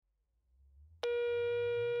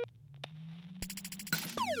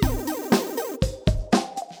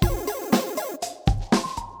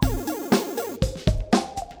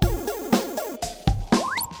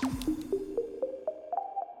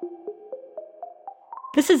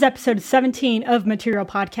This is episode 17 of Material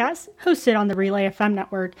Podcast, hosted on the Relay FM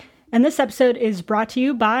network, and this episode is brought to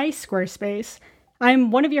you by Squarespace.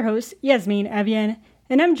 I'm one of your hosts, Yasmin Evian,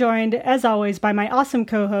 and I'm joined, as always, by my awesome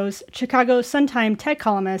co-host, Chicago Sun-Time tech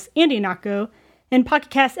columnist Andy Nocco, and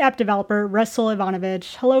podcast app developer Russell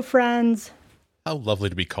Ivanovich. Hello, friends. How lovely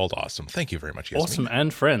to be called awesome. Thank you very much, Yasmin. Awesome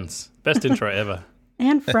and friends. Best intro ever.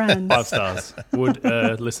 And friends. 5 stars. Would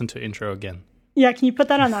listen to intro again. Yeah, can you put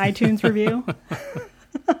that on the iTunes review?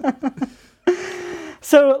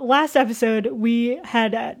 So last episode, we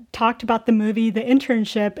had talked about the movie The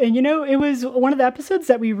Internship, and it was one of the episodes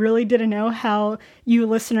that we really didn't know how you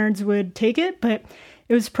listeners would take it, but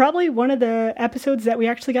it was probably one of the episodes that we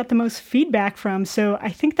actually got the most feedback from, so I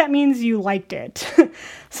think that means you liked it.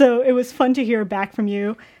 So it was fun to hear back from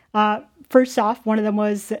you. First off, one of them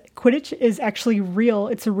was Quidditch is actually real.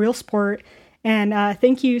 It's a real sport, and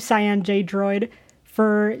thank you, Cyan J. Droid,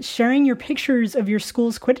 for sharing your pictures of your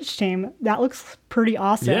school's Quidditch team. That looks pretty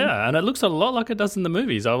awesome. Yeah, and it looks a lot like it does in the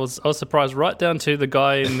movies. I was surprised, right down to the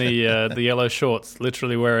guy in the yellow shorts,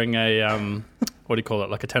 literally wearing a what do you call it,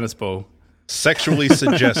 like a tennis ball. Sexually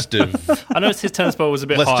suggestive. I noticed his tennis ball was a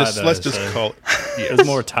bit higher. Let's just call it. Yes. It was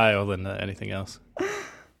more a tail than anything else. I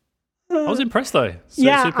was impressed though.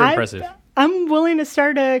 Super impressive. I'm willing to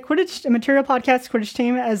start a Material Podcast Quidditch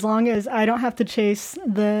team as long as I don't have to chase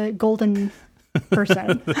the golden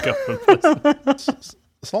person. As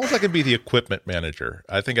long as I can be the equipment manager,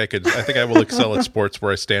 I think I will excel at sports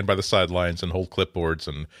where I stand by the sidelines and hold clipboards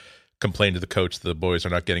and complain to the coach that the boys are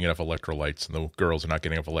not getting enough electrolytes and the girls are not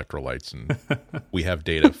getting enough electrolytes, and we have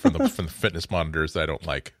data from the fitness monitors that I don't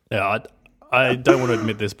like. Yeah, I don't want to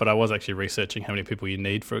admit this, but I was actually researching how many people you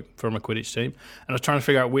need from a Quidditch team, and I was trying to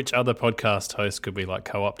figure out which other podcast hosts could be like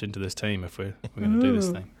co-opted into this team if we're going to do this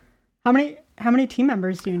thing. How many team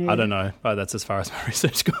members do you need? I don't know. That's as far as my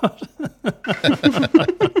research got.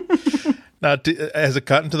 Now, has it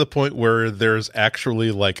gotten to the point where there's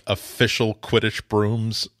actually like official Quidditch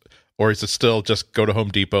brooms, or is it still just go to Home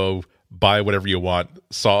Depot, buy whatever you want,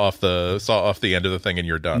 saw off the end of the thing, and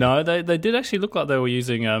you're done? No, they did actually look like they were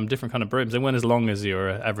using different kind of brooms. They weren't as long as your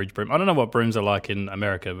average broom. I don't know what brooms are like in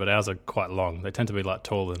America, but ours are quite long. They tend to be like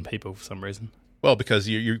taller than people for some reason. Well, because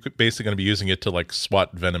you're basically going to be using it to like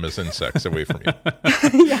swat venomous insects away from you.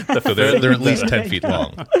 So they're at least 10 feet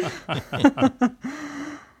long.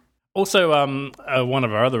 Also, one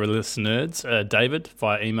of our other listeners, David,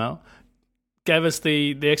 via email, gave us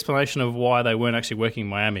the explanation of why they weren't actually working in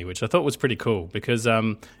Miami, which I thought was pretty cool because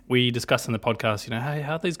we discussed in the podcast, hey,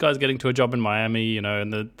 how are these guys getting to a job in Miami,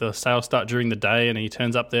 and the sales start during the day and he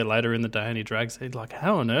turns up there later in the day and he drags it. Like,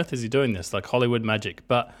 how on earth is he doing this? Like Hollywood magic.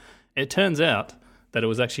 But it turns out that it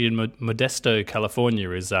was actually in Modesto,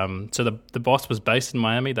 California. So the boss was based in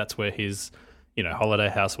Miami. That's where his holiday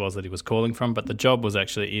house was that he was calling from. But the job was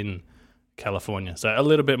actually in California. So a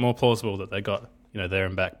little bit more plausible that they got there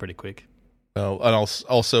and back pretty quick. And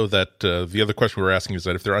also that the other question we were asking is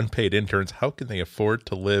that if they're unpaid interns, how can they afford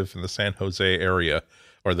to live in the San Jose area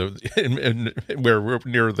or where we're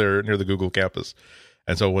near the Google campus?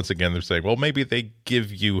 And so once again, they're saying, well, maybe they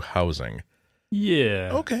give you housing.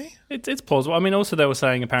 Yeah. Okay. It's plausible. I mean, also they were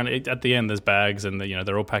saying apparently at the end there's bags and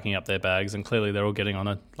they're all packing up their bags and clearly they're all getting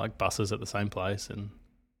on buses at the same place and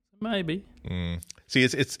maybe. See,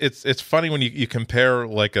 it's funny when you compare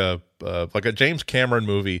like a James Cameron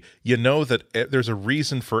movie. You know that there's a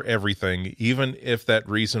reason for everything, even if that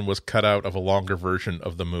reason was cut out of a longer version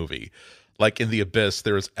of the movie. Like in The Abyss,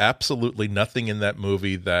 there is absolutely nothing in that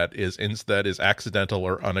movie that is accidental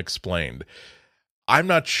or unexplained. I'm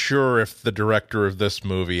not sure if the director of this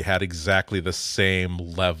movie had exactly the same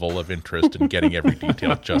level of interest in getting every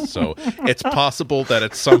detail just so. It's possible that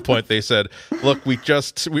at some point they said, look, we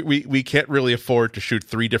can't really afford to shoot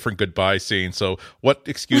 3 different goodbye scenes, so what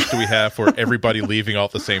excuse do we have for everybody leaving all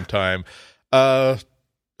at the same time? How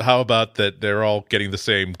about that they're all getting the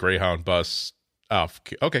same Greyhound bus? Oh,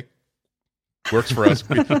 okay. Works for us.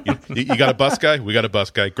 You got a bus guy? We got a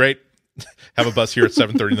bus guy. Great. Have a bus here at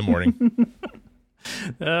 7:30 in the morning.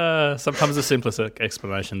 Sometimes the simplest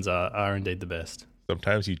explanations are indeed the best.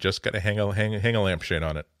 Sometimes you just got to hang a lampshade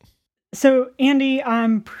on it. So, Andy,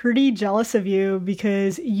 I'm pretty jealous of you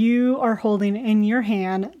because you are holding in your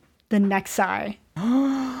hand the Nexi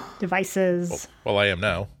devices. Well, I am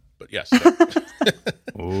now, but yes.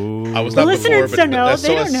 Ooh. I was not listeners before, but don't know.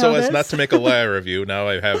 They don't know so this. as not to make a liar of you, now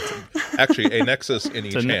I have actually a Nexus in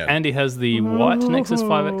each hand. Andy has the white Nexus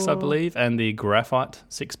 5X, I believe, and the graphite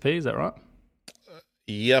 6P. Is that right?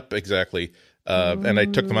 Yep, exactly. And I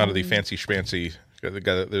took them out of the fancy schmancy. I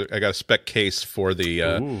got a spec case for the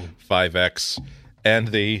 5X,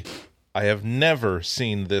 and I have never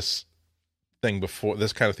seen this kind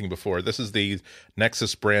of thing before. This is the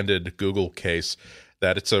Nexus branded Google case.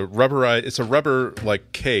 That it's a rubber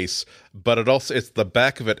like case, but it's the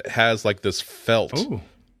back of it has like this felt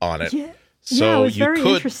on it. Yeah. So I was very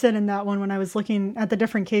interested in that one when I was looking at the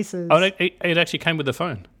different cases. Oh, it actually came with the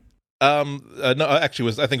phone. No,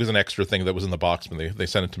 actually, I think it was an extra thing that was in the box when they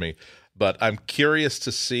sent it to me. But I'm curious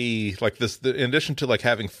to see like this. In addition to like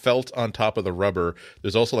having felt on top of the rubber,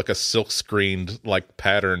 there's also like a silk screened like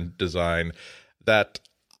pattern design that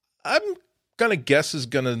I'm gonna guess is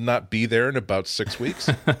gonna not be there in about 6 weeks.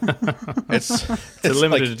 It's a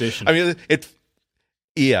limited edition. I mean, it's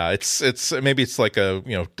maybe it's like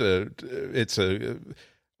it's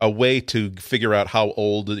a way to figure out how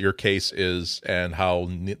old your case is and how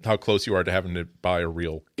close you are to having to buy a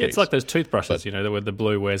real case. Yeah, it's like those toothbrushes, where the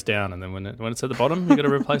blue wears down, and then when it's at the bottom, you got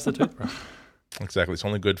to replace the toothbrush. Exactly, it's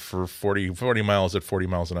only good for 40 miles at 40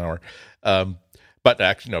 miles an hour. But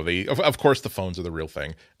actually, no. Of course, the phones are the real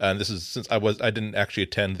thing. And this is since I didn't actually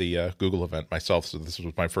attend the Google event myself, so this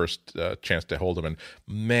was my first chance to hold them. And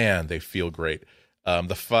man, they feel great.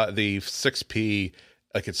 The 6P,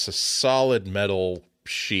 like it's a solid metal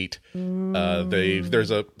sheet.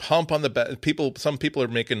 There's a hump on the back. Some people are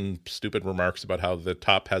making stupid remarks about how the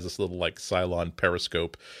top has this little like Cylon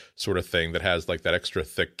periscope sort of thing that has like that extra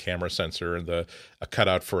thick camera sensor and a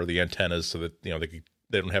cutout for the antennas so that they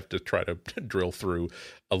don't have to try to drill through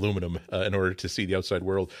aluminum in order to see the outside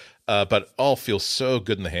world. But it all feels so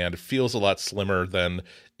good in the hand. It feels a lot slimmer than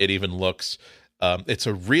it even looks. It's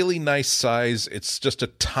a really nice size. It's just a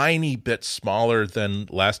tiny bit smaller than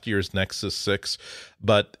last year's Nexus 6,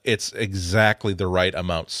 but it's exactly the right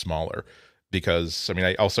amount smaller because,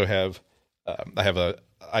 I also have I have a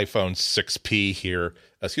iPhone 6P here.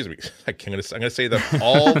 Excuse me. I'm going to say that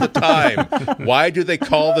all the time. Why do they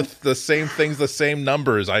call the same things the same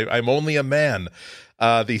numbers? I'm only a man.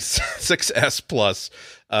 The 6S Plus,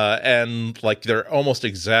 and like they're almost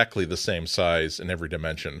exactly the same size in every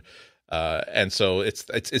dimension. And so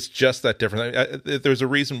it's just that different. There's a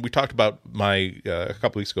reason we talked about a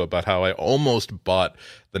couple weeks ago about how I almost bought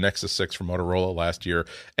the Nexus 6 from Motorola last year,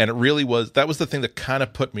 and it really was the thing that kind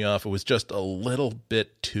of put me off. It was just a little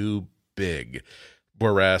bit too big.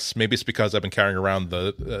 Whereas maybe it's because I've been carrying around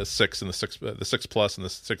the 6 and the 6 Plus and the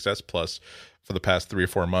 6S Plus for the past 3 or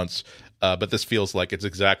 4 months. But this feels like it's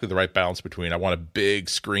exactly the right balance between I want a big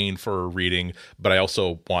screen for reading, but I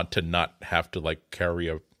also want to not have to like carry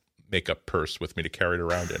a makeup purse with me to carry it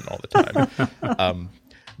around in all the time.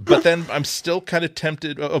 But then I'm still kind of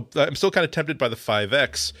tempted. I'm still kind of tempted by the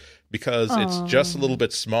 5X because it's just a little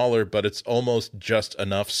bit smaller, but it's almost just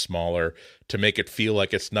enough smaller to make it feel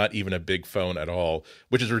like it's not even a big phone at all,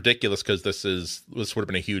 which is ridiculous because this would have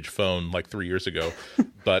been a huge phone like 3 years ago.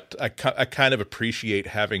 But I kind of appreciate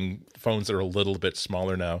having phones that are a little bit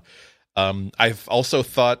smaller now. I've also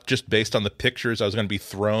thought, just based on the pictures, I was going to be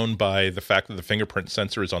thrown by the fact that the fingerprint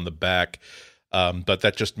sensor is on the back. But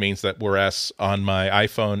that just means that whereas on my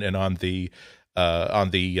iPhone and on the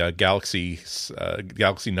Galaxy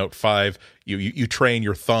Note 5, you train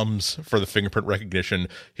your thumbs for the fingerprint recognition.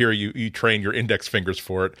 Here you train your index fingers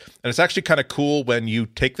for it. And it's actually kind of cool when you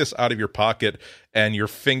take this out of your pocket and your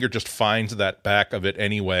finger just finds that back of it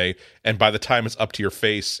anyway. And by the time it's up to your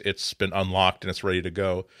face, it's been unlocked and it's ready to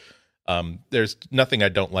go. There's nothing I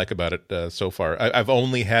don't like about it so far. I've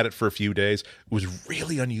only had it for a few days. It was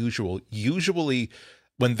really unusual. Usually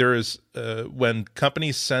when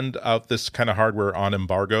companies send out this kind of hardware on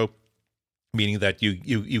embargo, meaning that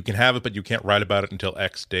you can have it, but you can't write about it until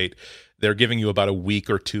X date, they're giving you about a week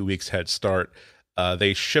or 2 weeks head start.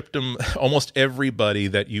 They shipped them, almost everybody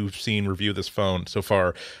that you've seen review this phone so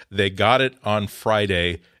far, they got it on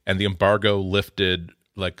Friday, and the embargo lifted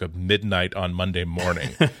like a midnight on Monday morning.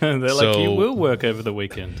 They're like, you will work over the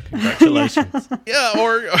weekend. Congratulations. Yeah,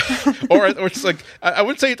 or it's like I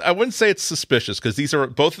wouldn't say it's suspicious because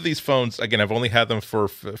both of these phones. Again, I've only had them for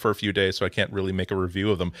a few days, so I can't really make a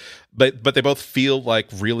review of them. But they both feel like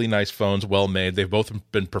really nice phones, well made. They've both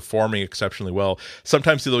been performing exceptionally well.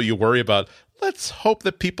 Sometimes though you worry about, let's hope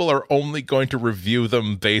that people are only going to review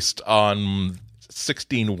them based on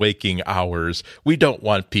 16 waking hours. We don't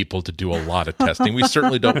want people to do a lot of testing. We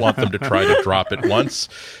certainly don't want them to try to drop it once,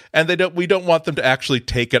 and we don't want them to actually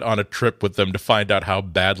take it on a trip with them to find out how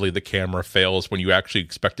badly the camera fails when you actually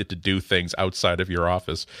expect it to do things outside of your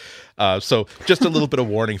office. So just a little bit of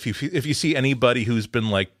warning: if you see anybody who's been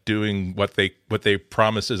like doing what they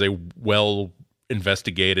promise is a well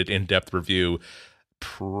investigated, in-depth review,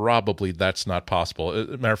 probably that's not possible. As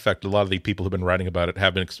a matter of fact, a lot of the people who've been writing about it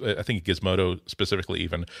have been, I think Gizmodo specifically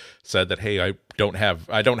even said that, hey, I don't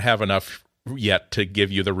have enough yet to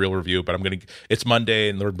give you the real review, but it's Monday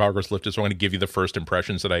and the embargo's lifted, so I'm going to give you the first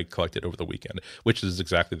impressions that I collected over the weekend, which is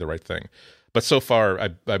exactly the right thing. But so far,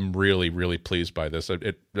 I'm really, really pleased by this.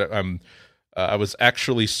 I was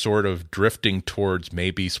actually sort of drifting towards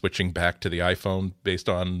maybe switching back to the iPhone based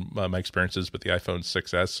on my experiences with the iPhone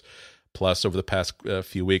 6S Plus over the past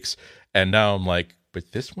few weeks, and now I'm like,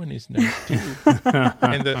 but this one is nice too.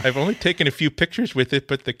 And I've only taken a few pictures with it,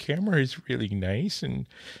 but the camera is really nice, and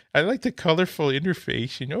I like the colorful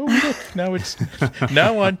interface. Look,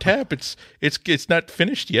 now on tap. It's not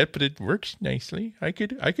finished yet, but it works nicely. I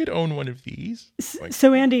could own one of these.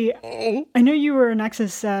 So Andy, I know you were a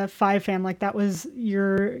Nexus 5 fan. Like that was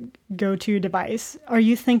your go-to device. Are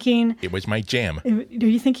you thinking it was my jam? Are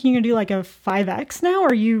you thinking you're gonna do like a 5X now? Or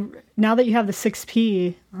are you, now that you have the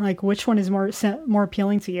 6P, like which one is more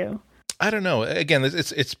appealing to you? I don't know. Again,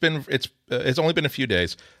 it's only been a few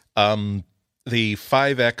days. The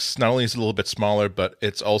 5X not only is a little bit smaller, but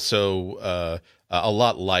it's also a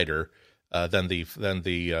lot lighter than the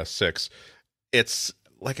 6. It's,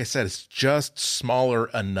 like I said, it's just smaller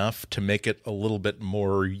enough to make it a little bit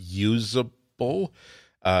more usable.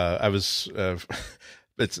 I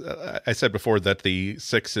said before that the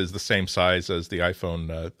 6 is the same size as the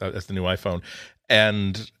iPhone, as the new iPhone.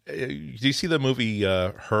 And do you see the movie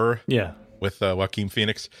Her? Yeah. With Joaquin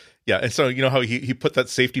Phoenix? Yeah, and so you know how he put that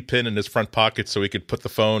safety pin in his front pocket so he could put the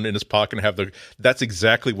phone in his pocket and have that's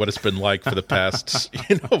exactly what it's been like for the past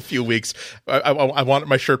few weeks. I want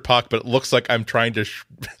my shirt pocket, but it looks like I'm trying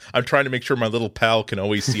to make sure my little pal can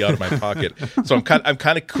always see out of my pocket. So I'm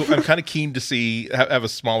kind of keen to have a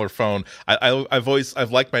smaller phone.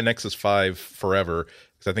 I've liked my Nexus 5 forever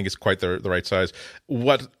because I think it's quite the right size.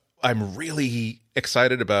 What I'm really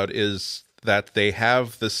excited about is that they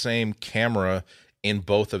have the same camera in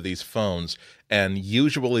both of these phones. And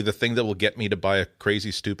usually the thing that will get me to buy a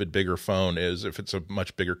crazy, stupid, bigger phone is if it's a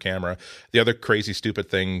much bigger camera. The other crazy, stupid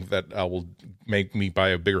thing that will make me buy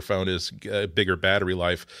a bigger phone is a bigger battery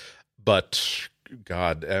life. But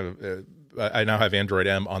God, I now have Android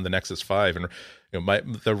M on the Nexus 5, and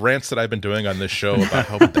the rants that I've been doing on this show about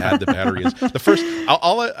how bad the battery is. The first,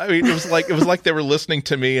 it was like they were listening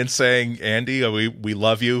to me and saying, "Andy, we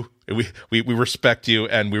love you, we respect you,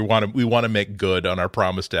 and we want to make good on our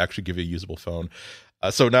promise to actually give you a usable phone."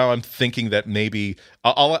 So now I'm thinking that maybe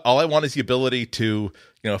all I want is the ability to,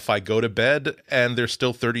 if I go to bed and there's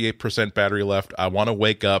still 38% battery left, I want to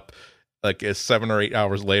wake up like 7 or 8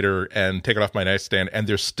 hours later and take it off my nightstand and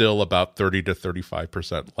there's still about 30 to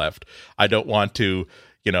 35% left. I don't want to,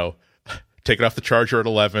 take it off the charger at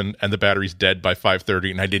 11 and the battery's dead by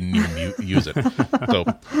 5:30 and I didn't even use it.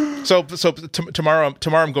 So tomorrow I'm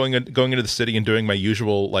going into the city and doing my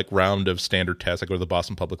usual like round of standard tests. I go to the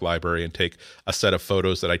Boston Public Library and take a set of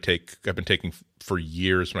photos that I've been taking for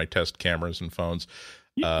years when I test cameras and phones.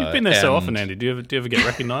 You've been there so often, Andy. Do you ever get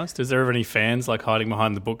recognized? Is there ever any fans like hiding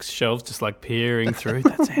behind the bookshelves, just like peering through?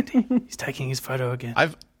 That's Andy. He's taking his photo again.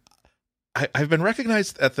 I've been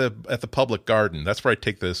recognized at the public garden. That's where I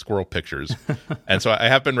take the squirrel pictures, and so I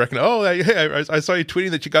have been recognized. Oh, I saw you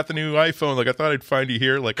tweeting that you got the new iPhone. Like I thought I'd find you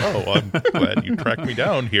here. Like, oh, I'm glad you tracked me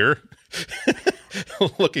down here.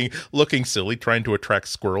 looking silly, trying to attract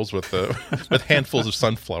squirrels with handfuls of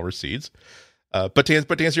sunflower seeds. But to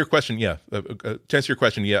answer your question, if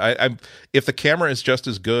the camera is just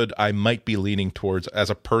as good, I might be leaning towards, as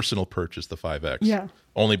a personal purchase, the 5X. Yeah.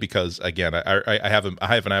 Only because, again, I have an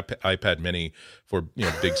iPad Mini for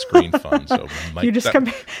big screen fun, so I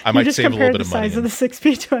might save a little bit of money. The size of the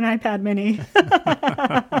 6P to an iPad Mini.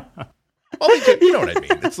 Well, you know what I mean.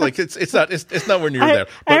 It's like it's nowhere near there.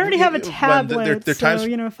 But I already have a tablet, so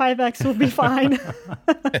 5X will be fine.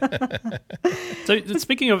 So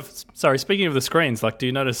speaking of the screens, like, do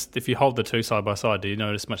you notice if you hold the two side by side, do you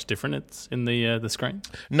notice much difference in the screen?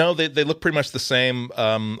 No, they look pretty much the same.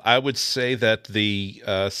 I would say that the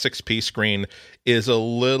 6P screen is a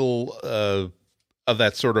little of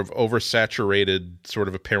that sort of oversaturated sort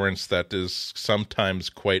of appearance that is sometimes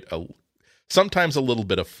a little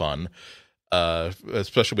bit of fun.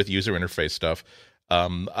 Especially with user interface stuff.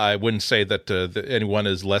 I wouldn't say that anyone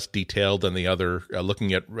is less detailed than the other.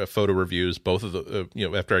 Looking at photo reviews, both of the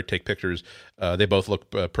after I take pictures, they both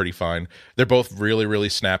look pretty fine. They're both really, really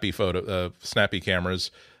snappy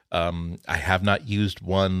cameras. I have not used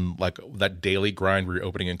one like that daily grind where you're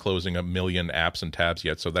opening and closing a million apps and tabs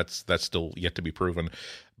yet, so that's still yet to be proven.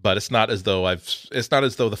 But it's not as though the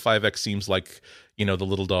 5X seems like the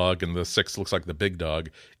little dog and the 6 looks like the big dog.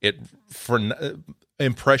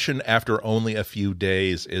 Impression after only a few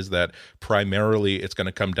days is that primarily it's going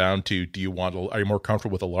to come down to, are you more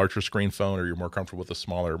comfortable with a larger screen phone or are you more comfortable with a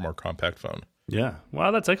smaller, more compact phone? Yeah,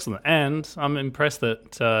 well, that's excellent. And I'm impressed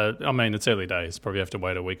that, I mean, it's early days, probably have to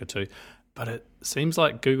wait a week or two, but it seems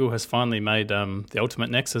like Google has finally made the Ultimate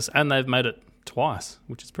Nexus, and they've made it twice,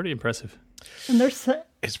 which is pretty impressive. And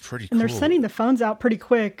It's pretty cool. And they're sending the phones out pretty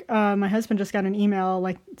quick. My husband just got an email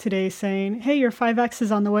like today saying, "Hey, your 5X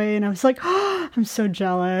is on the way." And I was like, "Oh, I'm so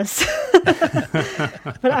jealous."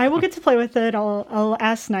 But I will get to play with it. I'll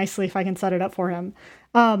ask nicely if I can set it up for him.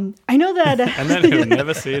 I know that... And then he'll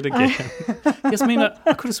never see it again. Yes, I mean,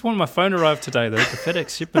 I could have sworn my phone arrived today, though. The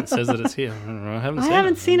FedEx shipment says that it's here. I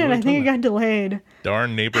haven't seen it. I think it got delayed.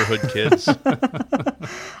 Darn neighborhood kids.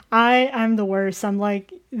 I'm the worst. I'm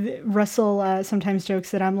like, Russell sometimes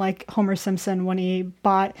jokes that I'm like Homer Simpson when he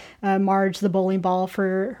bought Marge the bowling ball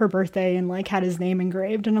for her birthday and like had his name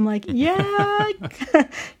engraved. And I'm like, yeah,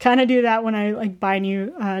 kind of do that when I like buy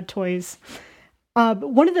new toys.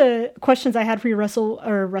 One of the questions I had for you,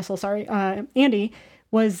 Andy,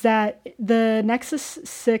 was that the Nexus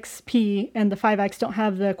 6P and the 5X don't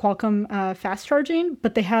have the Qualcomm fast charging,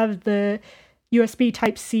 but they have the USB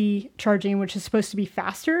Type-C charging, which is supposed to be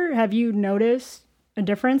faster. Have you noticed a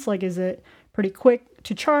difference? Like, is it pretty quick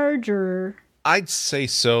to charge, or? I'd say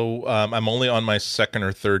so. I'm only on my second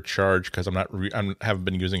or third charge because I haven't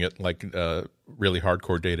been using it like really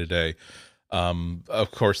hardcore day to day.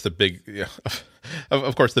 Of course, the big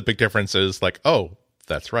difference is like, oh,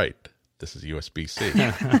 that's right. This is USB-C.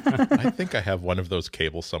 I think I have one of those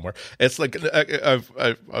cables somewhere. It's like,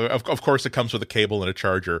 of course, it comes with a cable and a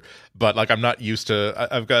charger, but like I'm not used to.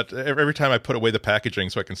 I've got every time I put away the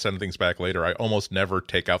packaging so I can send things back later. I almost never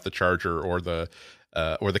take out the charger or the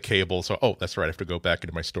cable. So, oh, that's right. I have to go back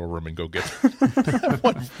into my storeroom and go get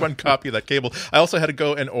one copy of that cable. I also had to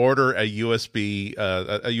go and order a USB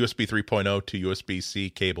 3.0 to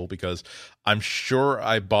USB-C cable because I'm sure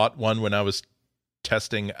I bought one when I was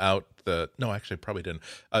testing out no, actually, I probably didn't.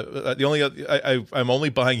 I'm only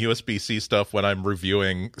buying USB-C stuff when I'm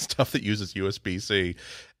reviewing stuff that uses USB-C.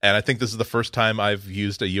 And I think this is the first time I've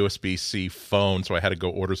used a USB-C phone, so I had to go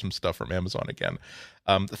order some stuff from Amazon again.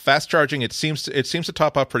 The fast charging, it seems to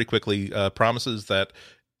top up pretty quickly. Promises that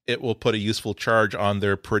it will put a useful charge on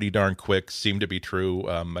there pretty darn quick seem to be true.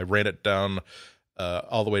 I ran it down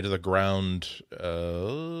all the way to the ground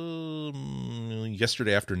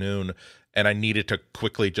yesterday afternoon, and I needed to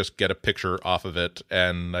quickly just get a picture off of it.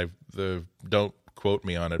 And don't quote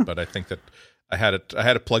me on it, but I think that I had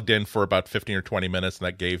it plugged in for about 15 or 20 minutes, and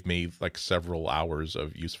that gave me like several hours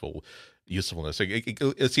of usefulness.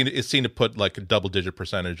 It seemed to put like a double-digit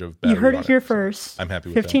percentage of battery. You heard it here so first. I'm happy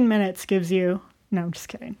with 15 that. minutes gives you. No, I'm just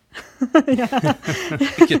kidding.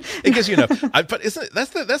 It gives you enough. But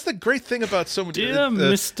that's the great thing about so many. Dear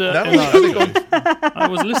Mr. NRD, I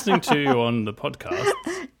was listening to you on the podcast,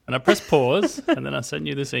 and I pressed pause, and then I sent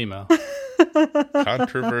you this email.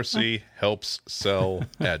 Controversy helps sell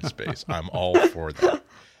ad space. I'm all for that.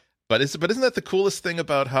 But isn't that the coolest thing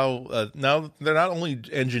about how now they're not only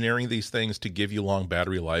engineering these things to give you long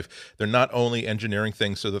battery life, they're not only engineering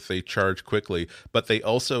things so that they charge quickly, but they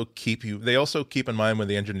also keep in mind when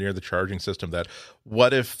they engineer the charging system that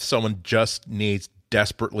what if someone just needs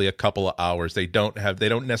desperately a couple of hours. They don't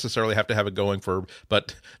necessarily have to have it going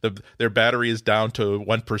but their battery is down to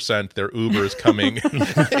 1%. Their Uber is coming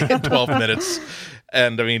in 12 minutes.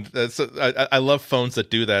 And I mean, I love phones that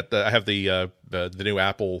do that. I have the new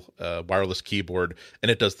Apple wireless keyboard, and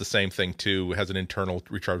it does the same thing too. It has an internal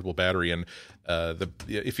rechargeable battery, and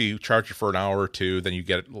if you charge it for an hour or two, then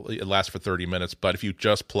it lasts for 30 minutes. But if you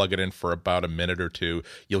just plug it in for about a minute or two,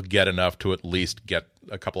 you'll get enough to at least get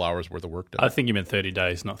a couple hours worth of work done. I think you meant 30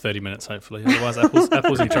 days, not 30 minutes. Hopefully, otherwise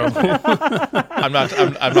Apple's in trouble.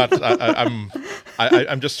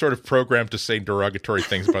 I'm just sort of programmed to say derogatory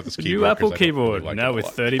things about this keyboard. New Apple keyboard really now with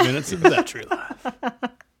 30 minutes of battery life.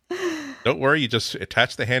 Don't worry, you just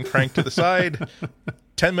attach the hand crank to the side.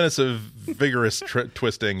 10 minutes of vigorous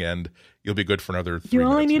twisting, and you'll be good for another 3 minutes. You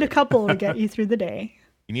only need a couple to get you through the day.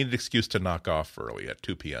 You need an excuse to knock off early at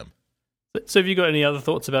 2 p.m. So have you got any other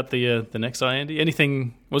thoughts about the Nexi,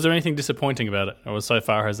 Andy? Was there anything disappointing about it, or so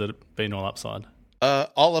far has it been all upside?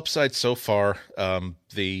 All upside so far.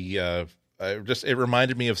 It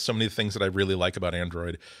reminded me of so many things that I really like about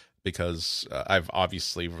Android, because I've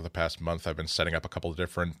obviously over the past month I've been setting up a couple of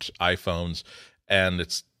different iPhones, and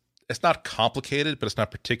it's not complicated, but it's not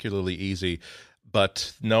particularly easy.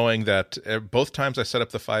 But knowing that both times I set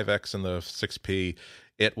up the 5X and the 6P,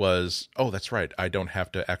 it was, oh, that's right, I don't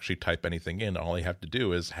have to actually type anything in. All I have to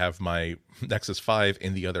do is have my Nexus 5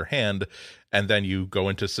 in the other hand, and then you go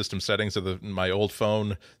into system settings of my old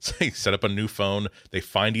phone, say, set up a new phone, they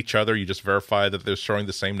find each other, you just verify that they're showing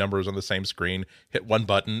the same numbers on the same screen, hit one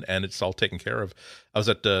button, and it's all taken care of. I was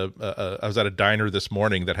at a diner this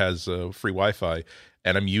morning that has free Wi-Fi,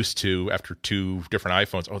 and I'm used to, after 2 different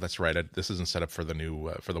iPhones, oh, that's right, this isn't set up for the new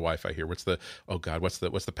for the Wi-Fi here. What's the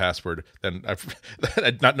password? Then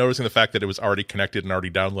I'm not noticing the fact that it was already connected and already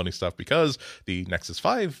downloading stuff because the Nexus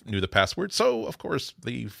 5 knew the password. So of course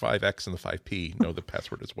the 5X and the 5P know the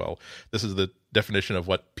password as well. This is the definition of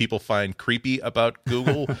what people find creepy about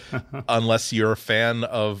Google, unless you're a fan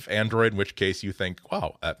of Android, in which case you think,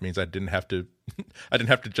 wow, that means I didn't have to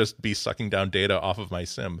just be sucking down data off of my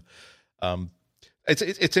SIM.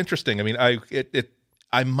 It's interesting. I mean,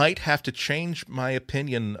 I might have to change my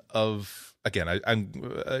opinion of, again,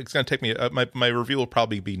 it's going to take me, my review will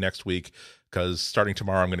probably be next week, because starting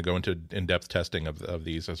tomorrow I'm going to go into in-depth testing of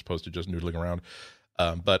these as opposed to just noodling around.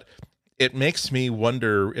 But it makes me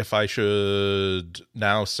wonder if I should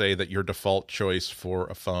now say that your default choice for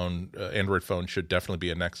a phone, Android phone, should definitely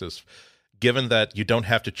be a Nexus, given that you don't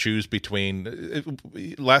have to choose between.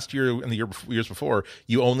 Last year and the years before,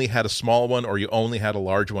 you only had a small one or you only had a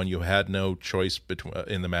large one. You had no choice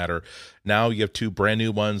in the matter. Now you have 2 brand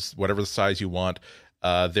new ones, whatever the size you want.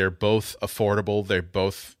 They're both affordable. They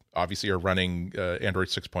both obviously are running Android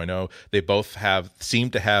 6.0. They both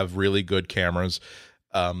seem to have really good cameras.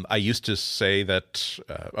 I used to say that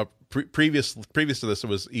previous to this, it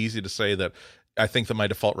was easy to say that I think that my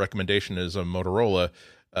default recommendation is a Motorola,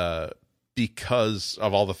 because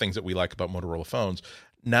of all the things that we like about Motorola phones.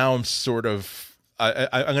 Now I'm sort of, I'm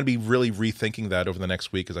going to be really rethinking that over the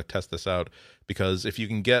next week as I test this out, because if you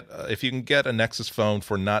can get a Nexus phone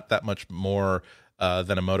for not that much more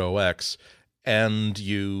than a Moto X, and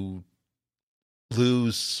you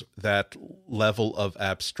lose that level of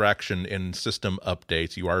abstraction in system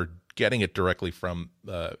updates, you are getting it directly from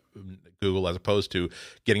Google as opposed to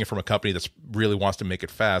getting it from a company that really wants to make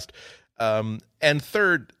it fast. And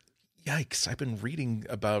third, yikes, I've been reading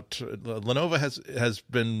about Lenovo has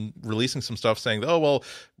been releasing some stuff saying, oh, well,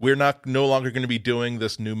 we're no longer going to be doing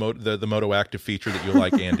this new the Moto Active feature that you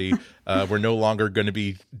like, Andy. We're no longer going to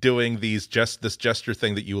be doing this gesture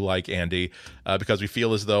thing that you like, Andy, because we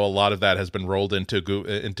feel as though a lot of that has been rolled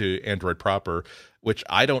into Android proper, which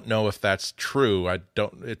I don't know if that's true.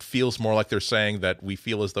 It feels more like they're saying that we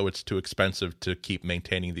feel as though it's too expensive to keep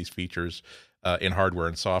maintaining these features in hardware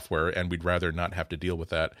and software, and we'd rather not have to deal with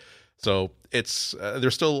that. So it's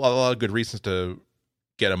there's still a lot of good reasons to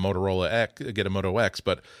get a Moto X,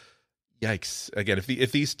 but yikes! Again,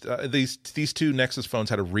 if these 2 Nexus phones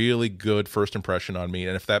had a really good first impression on me,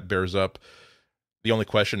 and if that bears up, the only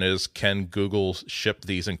question is, can Google ship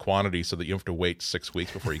these in quantity so that you don't have to wait 6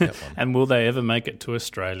 weeks before you get one? And will they ever make it to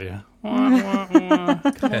Australia? Come on,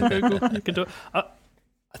 Google, you can do it. I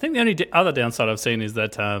think the only other downside I've seen is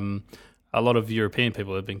that a lot of European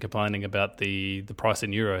people have been complaining about the price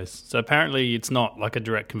in euros. So apparently it's not like a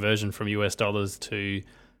direct conversion from US dollars to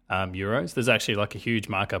euros. There's actually like a huge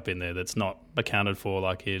markup in there that's not accounted for,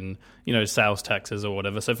 like in, sales taxes or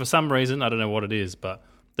whatever. So for some reason, I don't know what it is, but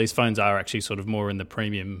these phones are actually sort of more in the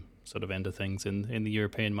premium sort of end of things in the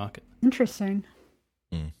European market. Interesting.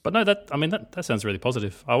 But no, that sounds really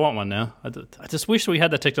positive. I want one now. I just wish we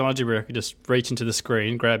had the technology where I could just reach into the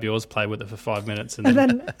screen, grab yours, play with it for 5 minutes, and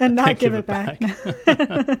not give it back.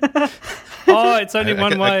 Oh, it's only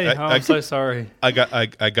one way. I'm so sorry. I got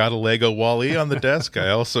a Lego Wall-E on the desk. I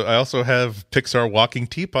also have Pixar walking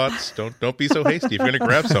teapots. Don't be so hasty if you're going to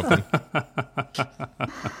grab something.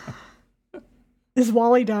 Is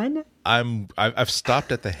Wall-E done? I've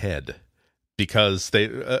stopped at the head. Because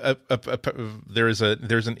there's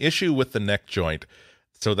an issue with the neck joint,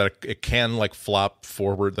 so that it can like flop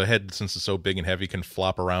forward. The head, since it's so big and heavy, can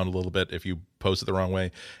flop around a little bit if you pose it the wrong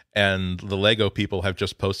way. And the Lego people have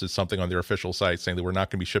just posted something on their official site saying that we're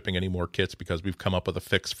not going to be shipping any more kits because we've come up with a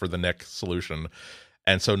fix for the neck solution.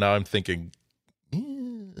 And so now I'm thinking,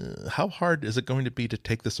 how hard is it going to be to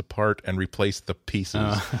take this apart and replace the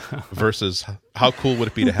pieces versus how cool would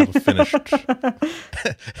it be to have a finished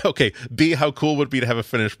okay, how cool would it be to have a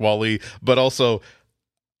finished Wall-E, but also,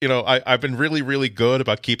 I've been really, really good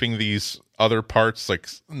about keeping these other parts like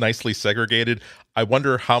nicely segregated. I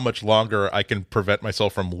wonder how much longer I can prevent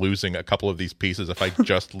myself from losing a couple of these pieces if I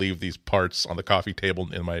just leave these parts on the coffee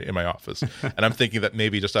table in my office. And I'm thinking that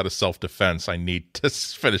maybe just out of self-defense, I need to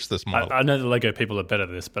finish this model. I know the Lego people are better at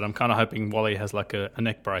this, but I'm kind of hoping Wall-E has like a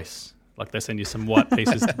neck brace. Like they send you some white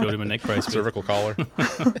pieces to build him a neck brace. Cervical collar.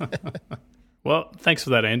 Well, thanks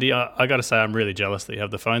for that, Andy. I got to say, I'm really jealous that you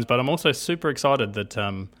have the phones, but I'm also super excited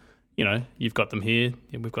that you've got them here.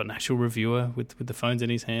 We've got an actual reviewer with the phones in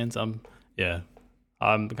his hands. I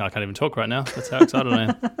can't even talk right now. That's how excited I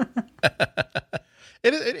am.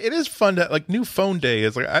 It is fun to, like, new phone day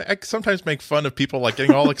is like, I sometimes make fun of people like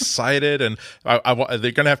getting all excited and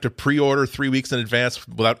they're going to have to pre-order 3 weeks in advance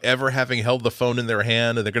without ever having held the phone in their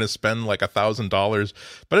hand, and they're going to spend like $1,000.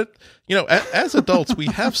 But as adults, we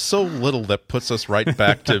have so little that puts us right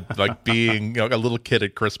back to like being a little kid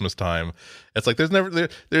at Christmas time. It's like I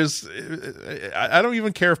don't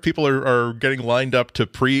even care if people are getting lined up to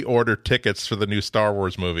pre-order tickets for the new Star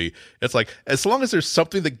Wars movie. It's like, as long as there's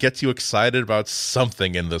something that gets you excited about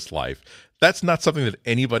something in this life, that's not something that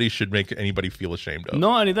anybody should make anybody feel ashamed of.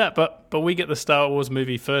 Not only that, but we get the Star Wars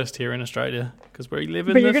movie first here in Australia because we live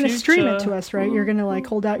in the future. But you're going to stream it to us, right? You're going to like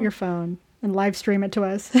hold out your phone and live stream it to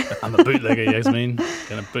us. I'm a bootlegger, Yasmin.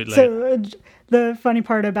 Going to bootleg. So the funny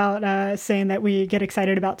part about saying that we get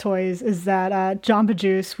excited about toys is that Jamba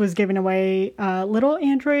Juice was giving away little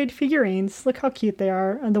Android figurines. Look how cute they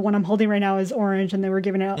are. And the one I'm holding right now is orange, and they were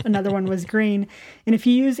giving out another one was green. And if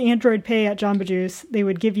you use Android Pay at Jamba Juice, they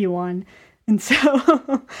would give you one. And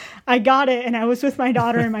so I got it, and I was with my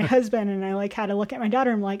daughter and my husband, and I like had to look at my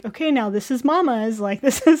daughter. I'm like, okay, now this is Mama's. Like,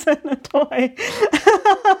 this isn't a toy.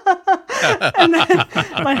 And then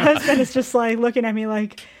my husband is just like looking at me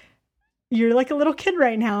like, you're like a little kid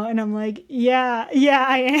right now. And I'm like, yeah,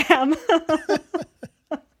 I am.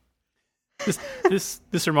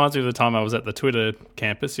 This reminds me of the time I was at the Twitter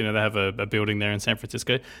campus. They have a building there in San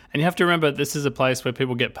Francisco, and you have to remember this is a place where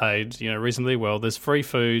people get paid, reasonably well. There's free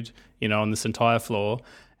food, on this entire floor,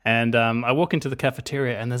 and I walk into the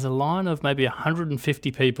cafeteria, and there's a line of maybe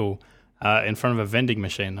 150 people in front of a vending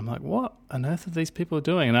machine. I'm like, what on earth are these people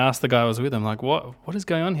doing? And I asked the guy I was with. I'm like, what is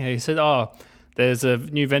going on here? He said, there's a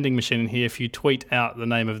new vending machine in here. If you tweet out the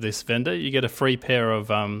name of this vendor, you get a free pair of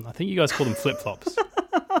I think you guys call them flip-flops.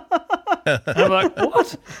 And I'm like,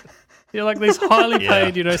 what? You're like these highly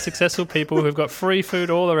paid, successful people who've got free food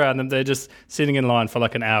all around them. They're just sitting in line for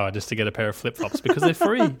like an hour just to get a pair of flip-flops because they're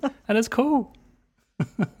free and it's cool.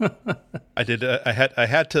 I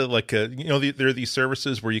had to like, there are these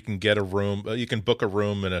services where you can get a room, you can book a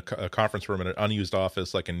room in a conference room in an unused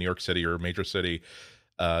office, like in New York City or a major city.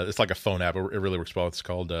 It's like a phone app. It really works well. It's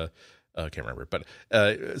called, I can't remember, but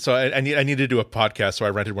so I needed to do a podcast, so I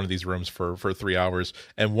rented one of these rooms for 3 hours,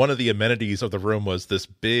 and one of the amenities of the room was this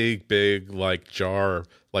big like jar,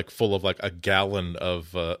 like full of like a gallon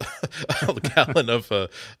of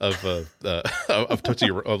Tootsie,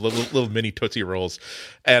 little mini Tootsie Rolls,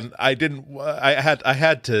 and I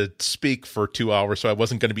had to speak for 2 hours, so I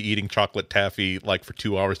wasn't going to be eating chocolate taffy like for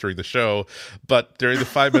 2 hours during the show. But during the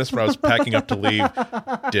 5 minutes when I was packing up to leave,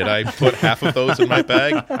 did I put half of those in my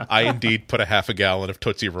bag? I indeed put a half a gallon of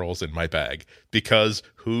Tootsie Rolls in my bag, because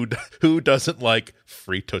who doesn't like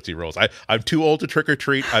free Tootsie Rolls? I'm too old to trick or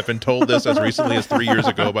treat. I've been told this as recently as 3 years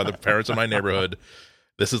ago by the parents in my neighborhood.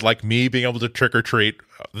 This is like me being able to trick or treat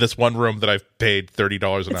this one room that I've paid $30 an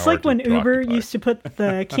hour. It's like when Uber used to put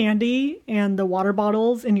the candy and the water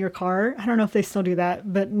bottles in your car. I don't know if they still do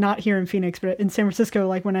that, but not here in Phoenix, but in San Francisco.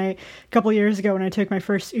 Like a couple of years ago when I took my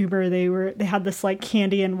first Uber, they had this like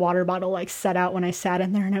candy and water bottle like set out when I sat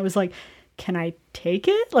in there, and I was like, can I take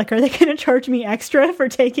it? Like, are they going to charge me extra for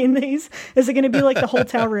taking these? Is it going to be like the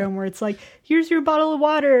hotel room where it's like, here's your bottle of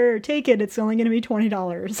water, take it. It's only going to be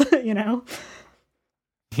 $20,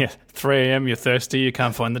 Yeah, 3 a.m., you're thirsty, you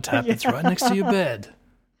can't find the tap, it's right next to your bed.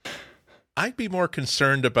 I'd be more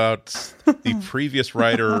concerned about the previous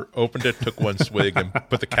rider opened it, took one swig, and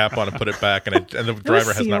put the cap on and put it back, and the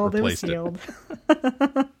driver has not replaced it.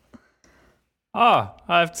 I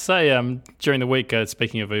have to say, during the week,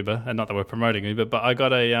 speaking of Uber, and not that we're promoting Uber, but I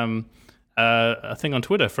got a thing on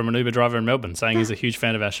Twitter from an Uber driver in Melbourne saying he's a huge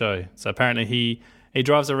fan of our show. So apparently he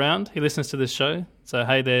drives around, he listens to this show. So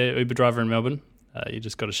hey there, Uber driver in Melbourne. You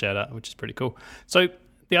just got a shout out, which is pretty cool. So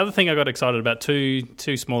the other thing I got excited about, two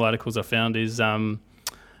small articles I found, is the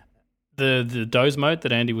doze mode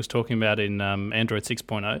that Andy was talking about in Android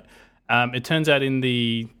 6.0. It turns out in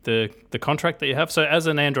the contract that you have, so as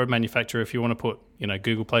an Android manufacturer, if you want to put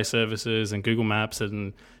Google Play services and Google Maps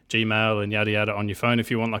and Gmail and yada yada on your phone,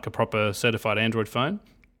 if you want like a proper certified Android phone,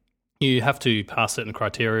 you have to pass certain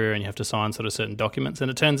criteria and you have to sign sort of certain documents.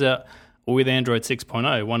 And it turns out with Android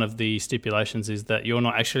 6.0, one of the stipulations is that you're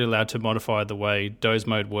not actually allowed to modify the way doze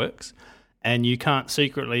mode works, and you can't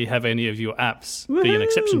secretly have any of your apps be an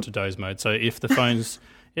exception to doze mode. So if the phone's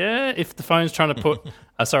if the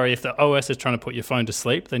OS is trying to put your phone to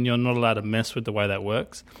sleep, then you're not allowed to mess with the way that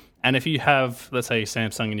works. And if you have, let's say,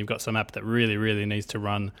 Samsung, and you've got some app that really, really needs to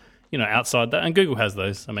run, outside that, and Google has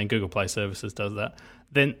those. I mean, Google Play Services does that.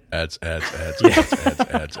 Then ads.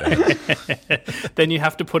 Then you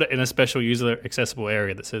have to put it in a special user accessible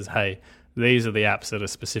area that says, "Hey, these are the apps that are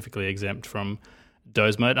specifically exempt from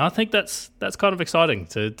doze mode." And I think that's kind of exciting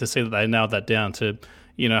to see that they nailed that down. To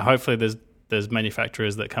hopefully there's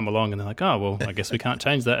manufacturers that come along and they're like, "Oh, well, I guess we can't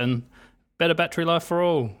change that." And better battery life for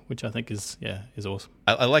all, which I think is awesome.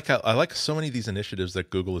 I like so many of these initiatives that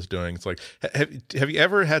Google is doing. It's like, have you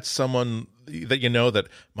ever had someone that that,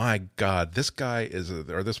 my God, this guy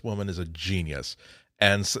or this woman is a genius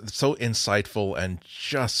and so insightful and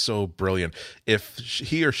just so brilliant. If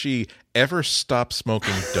he or she ever stopped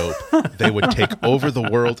smoking dope, they would take over the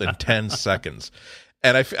world in 10 seconds.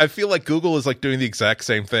 And I feel like Google is like doing the exact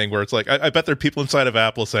same thing, where it's like, I bet there are people inside of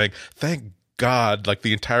Apple saying, thank God, like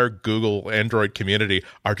the entire Google Android community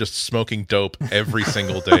are just smoking dope every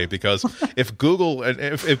single day. Because if Google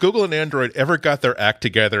and Android ever got their act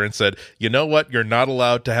together and said, you know what, you're not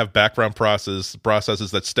allowed to have background processes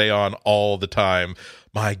that stay on all the time,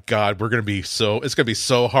 my God, it's going to be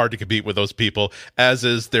so hard to compete with those people, as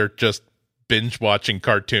is they're just binge watching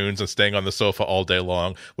cartoons and staying on the sofa all day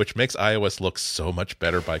long, which makes iOS look so much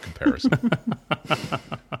better by comparison.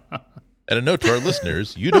 And a note to our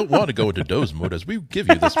listeners, you don't want to go into doze mode as we give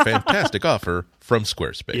you this fantastic offer from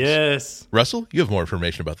Squarespace. Yes. Russell, you have more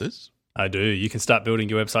information about this? I do. You can start building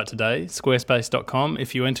your website today. Squarespace.com.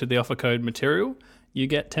 If you enter the offer code material, you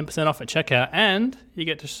get 10% off at checkout, and you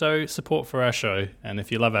get to show support for our show. And if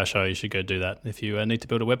you love our show, you should go do that. If you need to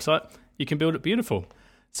build a website, you can build it beautiful.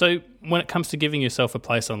 So when it comes to giving yourself a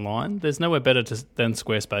place online, there's nowhere better than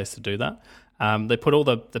Squarespace to do that. They put all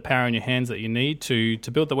the power in your hands that you need to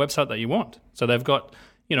build the website that you want. So they've got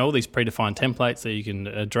all these predefined templates that you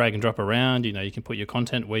can drag and drop around. You can put your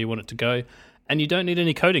content where you want it to go, and you don't need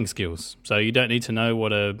any coding skills. So you don't need to know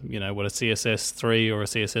what a CSS3 or a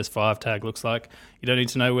CSS5 tag looks like. You don't need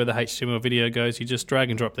to know where the HTML video goes. You just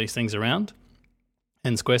drag and drop these things around,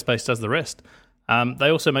 and Squarespace does the rest. They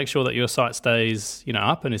also make sure that your site stays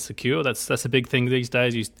up and is secure. That's a big thing these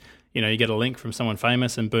days. You get a link from someone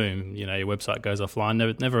famous and boom, your website goes offline.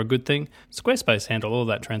 Never a good thing. Squarespace handle all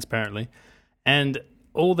that transparently. And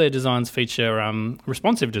all their designs feature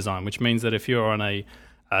responsive design, which means that if you're on a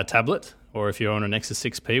tablet or if you're on an Nexus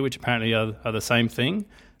 6P, which apparently are the same thing,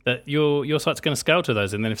 that your site's going to scale to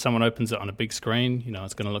those. And then if someone opens it on a big screen,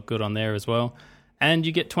 it's going to look good on there as well. And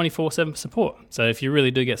you get 24/7 support. So if you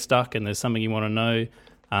really do get stuck and there's something you want to know,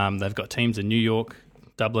 they've got teams in New York,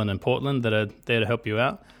 Dublin and Portland that are there to help you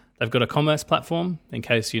out. They've got a commerce platform in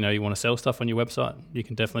case you want to sell stuff on your website. You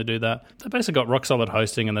can definitely do that. They've basically got rock solid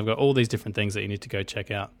hosting, and they've got all these different things that you need to go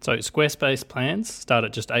check out. So Squarespace plans start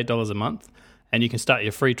at just $8 a month, and you can start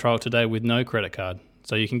your free trial today with no credit card.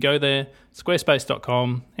 So you can go there,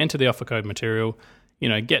 squarespace.com, enter the offer code material,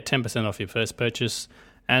 get 10% off your first purchase,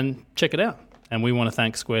 and check it out. And we want to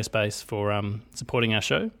thank Squarespace for supporting our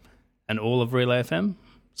show and all of Relay FM.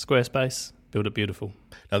 Squarespace, build it beautiful.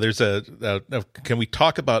 Now, can we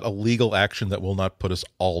talk about a legal action that will not put us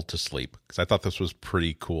all to sleep? Because I thought this was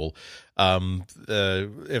pretty cool.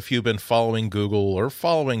 If you've been following Google or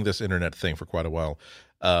following this internet thing for quite a while,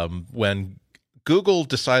 when Google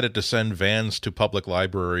decided to send vans to public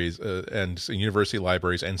libraries and university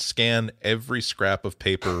libraries and scan every scrap of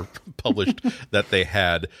paper published that they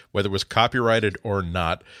had, whether it was copyrighted or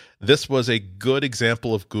not. This was a good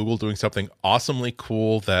example of Google doing something awesomely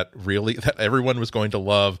cool that everyone was going to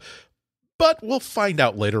love. But we'll find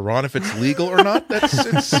out later on if it's legal or not.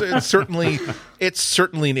 It's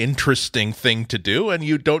certainly an interesting thing to do, and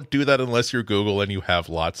you don't do that unless you're Google and you have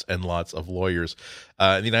lots and lots of lawyers.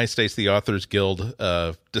 In the United States, the Authors Guild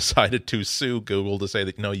decided to sue Google to say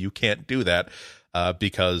that no, you can't do that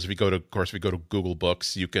because if you go to Google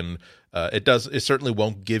Books, you can. It certainly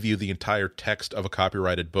won't give you the entire text of a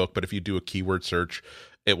copyrighted book, but if you do a keyword search,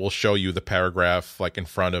 it will show you the paragraph like in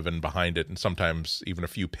front of and behind it, and sometimes even a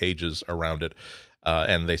few pages around it.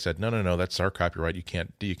 And they said, no, that's our copyright. You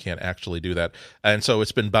can't actually do that. And so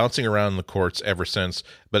it's been bouncing around the courts ever since,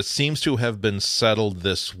 but it seems to have been settled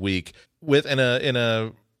this week in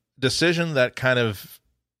a decision that kind of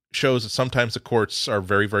shows that sometimes the courts are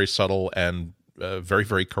very, very subtle and very,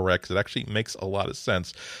 very correct. It actually makes a lot of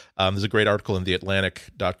sense. There's a great article in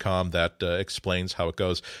theatlantic.com that explains how it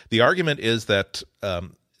goes. The argument is that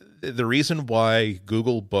the reason why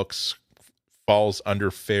Google Books falls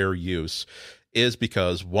under fair use is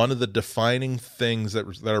because one of the defining things that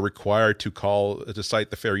are required to cite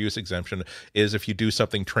the fair use exemption is if you do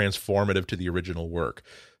something transformative to the original work.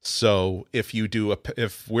 So if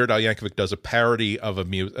Weird Al Yankovic does a parody of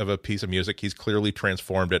a piece of music, he's clearly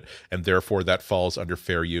transformed it, and therefore that falls under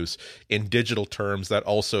fair use. In digital terms, that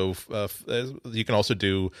also you can also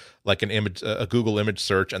do like a Google image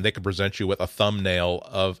search, and they can present you with a thumbnail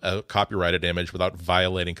of a copyrighted image without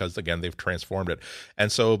violating, because again they've transformed it.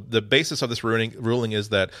 And so the basis of this ruling is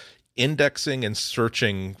that indexing and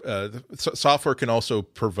searching software can also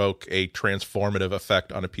provoke a transformative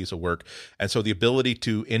effect on a piece of work. And so the ability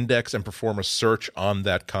to index and perform a search on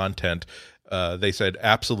that content, they said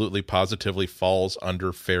absolutely positively falls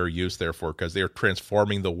under fair use, therefore, because they are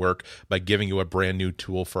transforming the work by giving you a brand new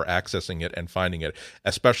tool for accessing it and finding it,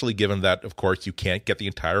 especially given that, of course, you can't get the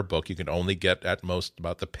entire book. You can only get at most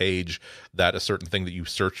about the page that a certain thing that you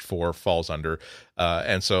searched for falls under.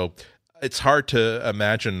 And so it's hard to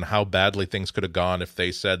imagine how badly things could have gone if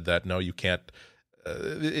they said that, no, you can't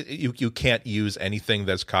you can't use anything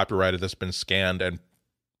that's copyrighted that's been scanned and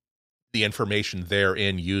the information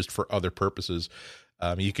therein used for other purposes.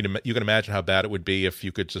 You can imagine how bad it would be if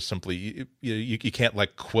you could just simply you can't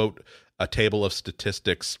like quote a table of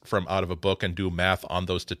statistics from out of a book and do math on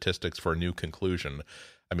those statistics for a new conclusion.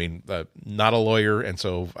 I mean, not a lawyer, and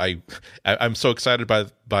so I'm so excited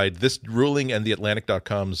by this ruling and the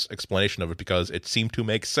Atlantic.com's explanation of it, because it seemed to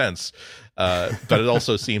make sense, but it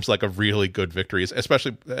also seems like a really good victory.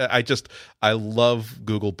 Especially, I love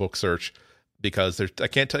Google Book Search, because I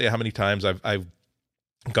can't tell you how many times I've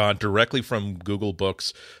gone directly from Google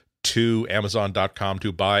Books to Amazon.com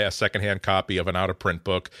to buy a secondhand copy of an out-of-print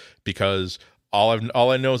book, because all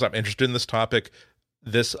I know is I'm interested in this topic.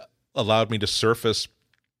 This allowed me to surface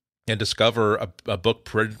and discover a book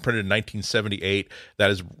printed in 1978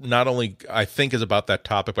 that is not only, I think, is about that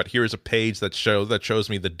topic, but here's a page that shows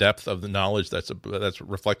me the depth of the knowledge that's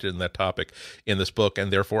reflected in that topic in this book,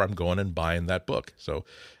 and therefore I'm going and buying that book. So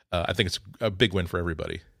I think it's a big win for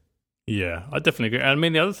everybody. Yeah, I definitely agree. I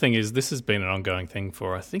mean, the other thing is this has been an ongoing thing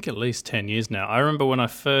for, I think, at least 10 years now. I remember when I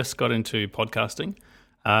first got into podcasting,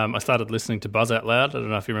 I started listening to Buzz Out Loud. I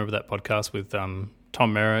don't know if you remember that podcast with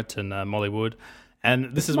Tom Merritt and Molly Wood.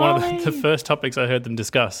 And this is one of the first topics I heard them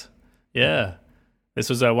discuss. Yeah.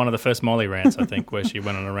 This was one of the first Molly rants, I think, where she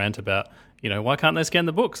went on a rant about, why can't they scan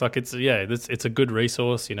the books? Like, it's a good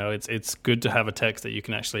resource. It's good to have a text that you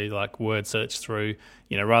can actually like word search through,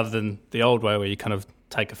 rather than the old way where you kind of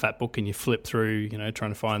take a fat book and you flip through,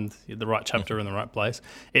 trying to find the right chapter in the right place.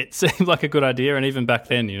 It seemed like a good idea. And even back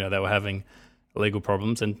then, they were having legal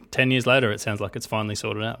problems. And 10 years later, it sounds like it's finally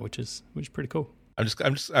sorted out, which is pretty cool. I'm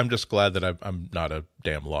just glad that I'm not a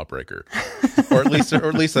damn lawbreaker, or at least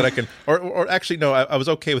that I can, or actually no, I was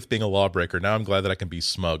okay with being a lawbreaker. Now I'm glad that I can be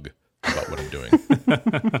smug about what I'm doing.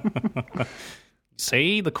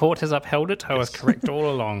 See, the court has upheld it. I was correct all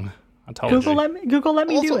along. I told Google you. Google let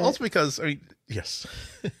me do it. Also because, I mean, yes,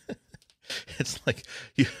 it's like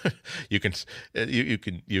you can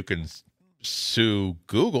sue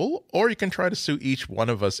Google, or you can try to sue each one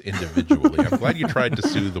of us individually. I'm glad you tried to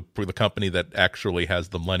sue the company that actually has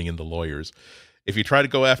the money and the lawyers. If you try to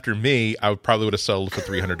go after me, I would have settled for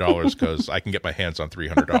 $300 because I can get my hands on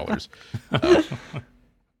 $300.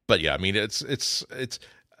 But yeah, I mean,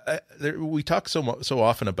 we talk so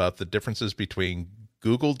often about the differences between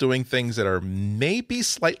Google doing things that are maybe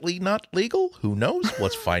slightly not legal. Who knows?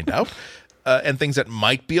 Let's find out. And things that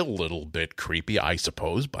might be a little bit creepy, I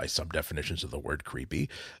suppose, by some definitions of the word creepy.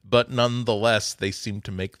 But nonetheless, they seem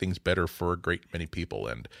to make things better for a great many people.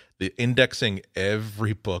 And the indexing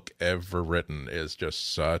every book ever written is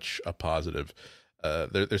just such a positive.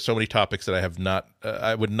 There's so many topics that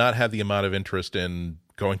I would not have the amount of interest in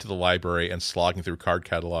going to the library and slogging through card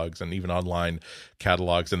catalogs and even online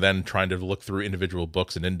catalogs and then trying to look through individual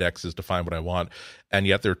books and indexes to find what I want. And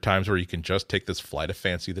yet there are times where you can just take this flight of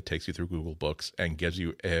fancy that takes you through Google Books and gives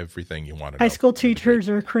you everything you want to know. High school teachers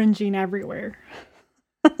are cringing everywhere.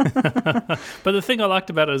 But the thing I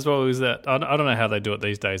liked about it as well is that, I don't know how they do it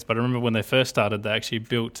these days, but I remember when they first started, they actually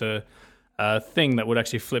built a thing that would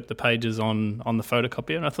actually flip the pages on the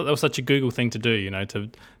photocopier, and I thought that was such a Google thing to do,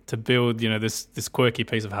 to build this quirky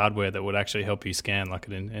piece of hardware that would actually help you scan like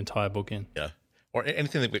an entire book in. Yeah, or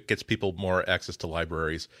anything that gets people more access to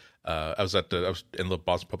libraries. I was in the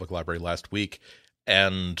Boston Public Library last week,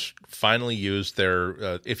 and finally used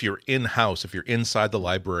their if you're inside the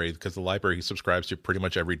library, because the library subscribes to pretty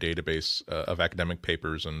much every database of academic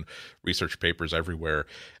papers and research papers everywhere.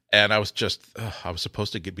 And I was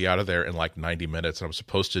supposed to be out of there in like 90 minutes. And I was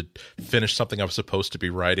supposed to finish something I was supposed to be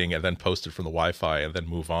writing and then post it from the Wi-Fi and then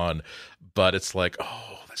move on. But it's like,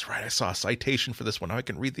 oh, that's right. I saw a citation for this one. I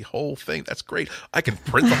can read the whole thing. That's great. I can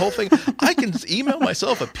print the whole thing. I can email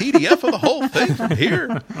myself a PDF of the whole thing from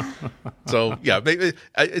here. So yeah, maybe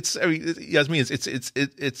Yasmin,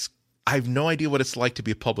 it's I have no idea what it's like to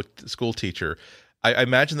be a public school teacher. I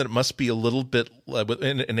imagine that it must be a little bit,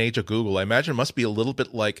 in an age of Google, I imagine it must be a little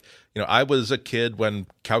bit like, I was a kid when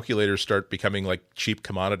calculators start becoming like cheap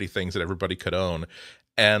commodity things that everybody could own.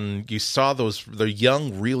 And you saw the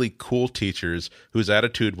young, really cool teachers whose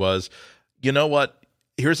attitude was, you know what?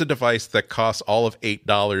 Here's a device that costs all of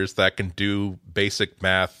 $8 that can do basic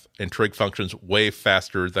math and trig functions way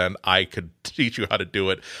faster than I could teach you how to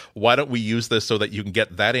do it. Why don't we use this so that you can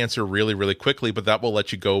get that answer really, really quickly, but that will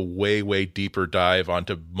let you go way, way deeper dive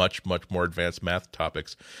onto much, much more advanced math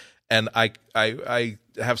topics. And I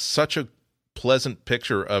have such a pleasant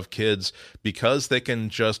picture of kids because they can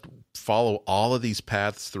just follow all of these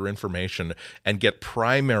paths through information and get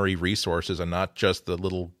primary resources and not just the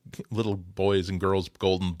little boys and girls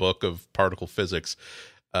golden book of particle physics.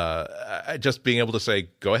 Just being able to say,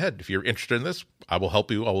 go ahead, if you're interested in this, I will help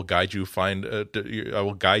you. I will guide you I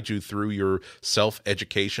will guide you through your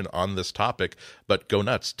self-education on this topic, but go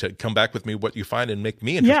nuts to come back with me what you find and make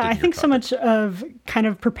me interested. Yeah, I think so much of kind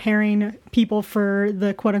of preparing people for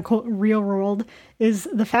the quote unquote real world is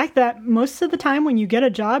the fact that most of the time when you get a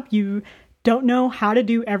job, you don't know how to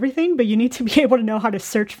do everything, but you need to be able to know how to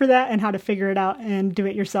search for that and how to figure it out and do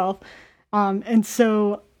it yourself. And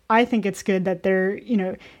so I think it's good that they're,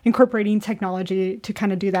 incorporating technology to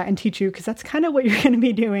kind of do that and teach you, because that's kind of what you're going to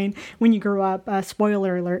be doing when you grow up.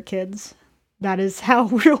 Spoiler alert, kids. That is how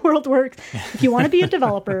real world works. If you want to be a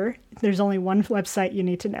developer, there's only one website you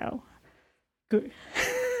need to know.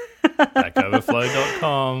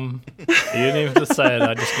 StackOverflow.com. You didn't even have to say it.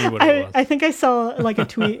 I just knew what it was. I think I saw like a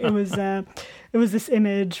tweet. It was this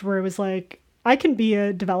image where it was like, I can be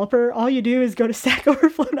a developer. All you do is go to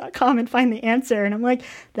StackOverflow.com and find the answer. And I'm like,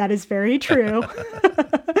 that is very true.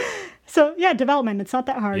 So yeah, development. It's not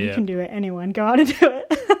that hard. Yeah. You can do it. Anyone, go out and do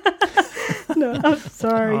it. No, I'm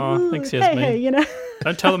sorry. Oh, thanks, Yasmin. Hey,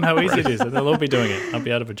 Don't tell them how easy it is, and they'll all be doing it. I'll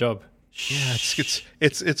be out of a job. Yeah,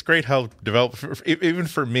 it's great how even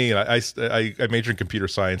for me, I majored in computer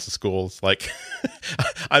science at school. It's like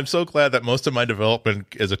I'm so glad that most of my development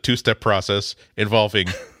is a two-step process involving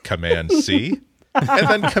Command C and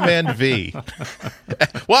then Command V.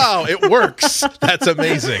 Wow, it works. That's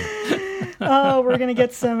amazing. Oh, we're going to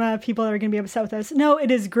get some people that are going to be upset with us. No,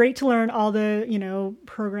 it is great to learn all the,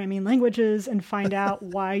 programming languages and find out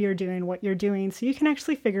why you're doing what you're doing so you can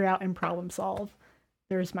actually figure out and problem solve.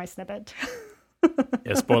 There's my snippet.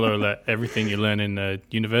 Yeah, spoiler alert, everything you learn in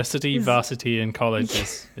university, varsity, and college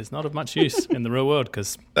is not of much use in the real world.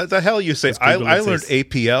 Because the hell you say? I learned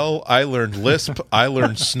APL, I learned Lisp, I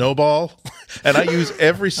learned Snowball, and I use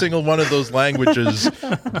every single one of those languages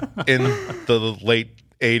in the late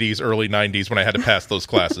 80s, early 90s when I had to pass those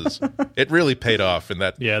classes. It really paid off in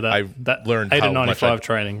that. Yeah, that learned 8 how and 95 much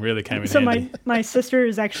training really came in so handy. my sister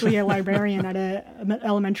is actually a librarian at an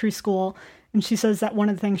elementary school. And she says that one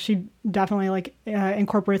of the things she definitely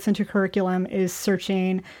incorporates into curriculum is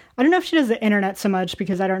searching. I don't know if she does the internet so much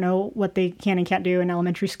because I don't know what they can and can't do in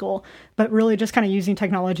elementary school, but really just kind of using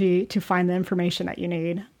technology to find the information that you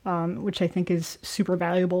need, which I think is super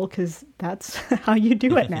valuable because that's how you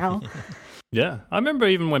do it now. Yeah, I remember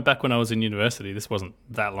even back when I was in university, this wasn't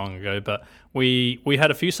that long ago, but we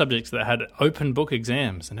had a few subjects that had open book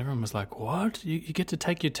exams, and everyone was like, what? You get to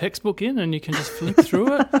take your textbook in and you can just flick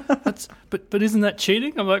through it? But isn't that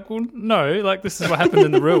cheating? I'm like, well, no, this is what happens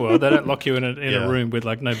in the real world. They don't lock you in a room with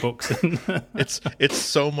no books. It's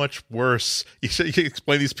so much worse. You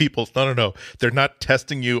explain these people, no, they're not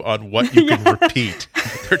testing you on what you can repeat.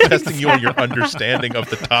 They're testing you on your understanding of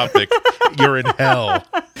the topic. You're in hell.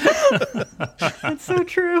 That's so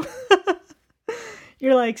true.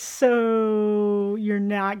 You're like, so you're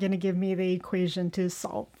not going to give me the equation to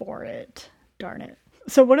solve for it. Darn it.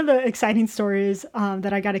 So one of the exciting stories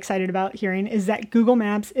that I got excited about hearing is that Google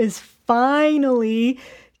Maps is finally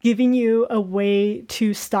giving you a way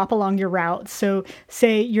to stop along your route. So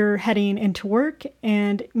say you're heading into work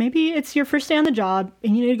and maybe it's your first day on the job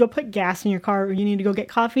and you need to go put gas in your car or you need to go get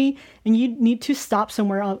coffee and you need to stop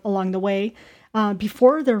somewhere along the way.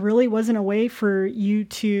 Before, there really wasn't a way for you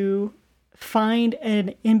to find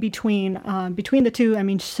an in-between between the two. I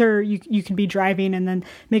mean, sure, you could be driving and then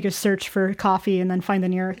make a search for coffee and then find the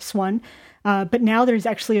nearest one. But now there's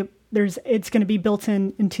actually it's going to be built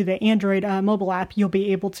into the Android mobile app. You'll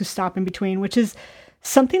be able to stop in between, which is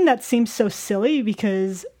something that seems so silly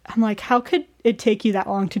because I'm like, how could it take you that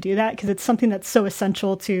long to do that? Because it's something that's so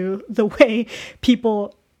essential to the way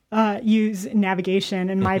people use navigation.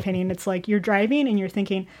 In my opinion, it's like you're driving and you're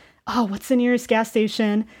thinking, oh, what's the nearest gas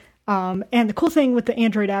station? And the cool thing with the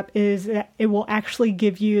Android app is that it will actually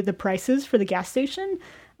give you the prices for the gas station,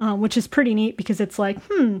 which is pretty neat because it's like,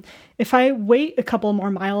 if I wait a couple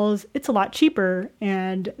more miles, it's a lot cheaper,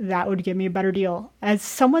 and that would give me a better deal. As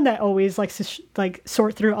someone that always likes to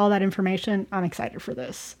sort through all that information, I'm excited for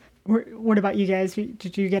this. What about you guys?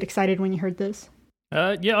 Did you get excited when you heard this?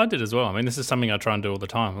 Yeah, I did as well. I mean, this is something I try and do all the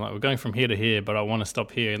time. Like, we're going from here to here, but I want to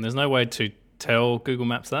stop here, and there's no way to tell Google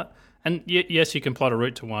Maps that. And yes, you can plot a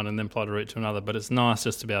route to one and then plot a route to another, but it's nice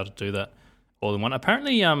just to be able to do that all in one.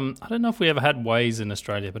 Apparently, I don't know if we ever had Waze in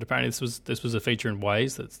Australia, but apparently this was a feature in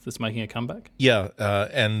Waze that's making a comeback. Yeah,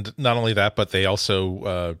 and not only that, but they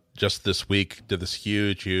also just this week did this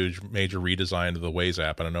huge major redesign of the Waze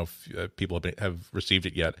app. I don't know if people have received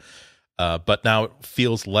it yet, but now it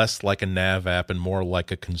feels less like a nav app and more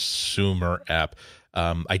like a consumer app.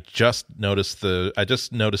 I just noticed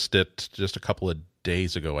it just a couple of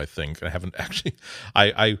days ago, I think. I haven't actually.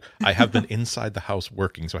 I have been inside the house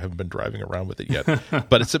working, so I haven't been driving around with it yet.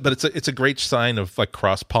 But it's a great sign of like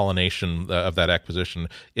cross pollination of that acquisition.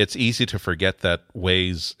 It's easy to forget that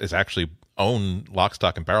Waze is actually owned lock,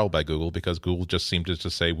 stock, and barrel by Google, because Google just seemed to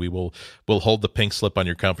just say we'll hold the pink slip on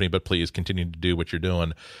your company, but please continue to do what you're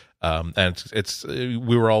doing. And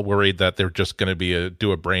we were all worried that they're just going to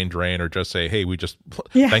do a brain drain or just say, hey,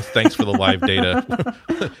 thanks for the live data.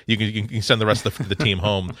 you can send the rest of the team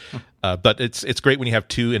home. But it's great when you have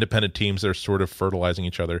two independent teams that are sort of fertilizing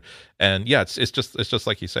each other. And yeah, it's just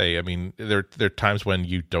like you say. I mean, there are times when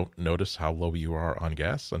you don't notice how low you are on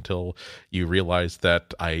gas until you realize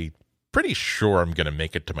that pretty sure I'm going to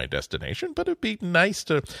make it to my destination, but it'd be nice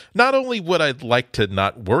to, not only would I like to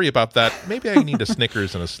not worry about that, maybe I need a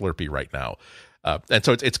Snickers and a Slurpee right now. And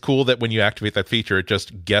so it's cool that when you activate that feature, it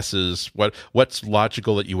just guesses what's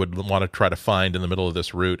logical that you would want to try to find in the middle of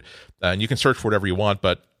this route. And you can search for whatever you want,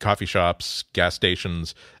 but coffee shops, gas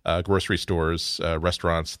stations, grocery stores,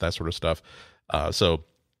 restaurants, that sort of stuff. So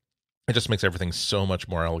it just makes everything so much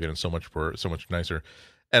more elegant and so much nicer.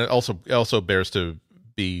 And it also bears to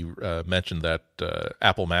be mentioned that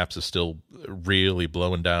Apple Maps is still really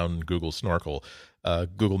blowing down Google Snorkel.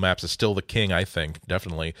 Google Maps is still the king, I think,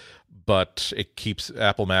 definitely, but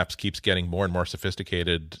Apple Maps keeps getting more and more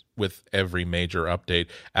sophisticated with every major update.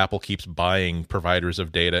 Apple keeps buying providers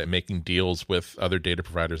of data and making deals with other data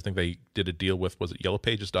providers. I think they did a deal with, was it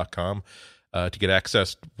yellowpages.com? To get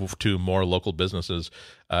access to more local businesses.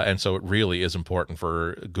 And so it really is important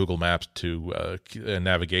for Google Maps to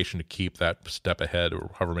navigation to keep that step ahead,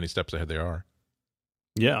 or however many steps ahead they are.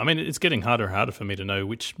 Yeah, I mean, it's getting harder and harder for me to know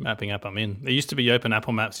which mapping app I'm in. It used to be you open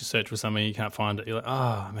Apple Maps, you search for something, you can't find it. You're like,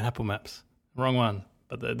 I'm in Apple Maps. Wrong one.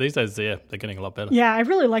 But these days, they're getting a lot better. Yeah, I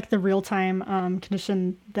really like the real-time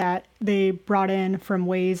condition that they brought in from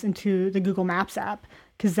Waze into the Google Maps app,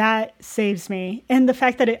 because that saves me. And the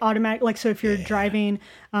fact that it automatically, so if you're driving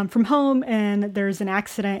from home and there's an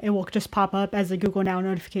accident, it will just pop up as a Google Now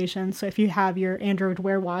notification. So if you have your Android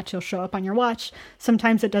Wear watch, it'll show up on your watch.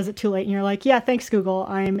 Sometimes it does it too late and you're like, yeah, thanks, Google.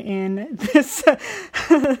 I'm in this.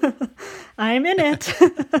 I'm in it.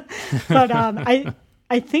 But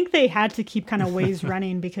I think they had to keep kind of Waze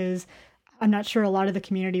running, because I'm not sure a lot of the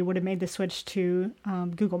community would have made the switch to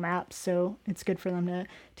Google Maps, so it's good for them to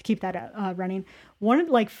keep that running.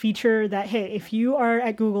 One feature that, hey, if you are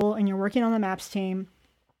at Google and you're working on the Maps team,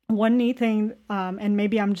 one neat thing, and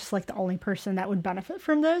maybe I'm just the only person that would benefit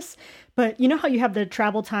from this, but you know how you have the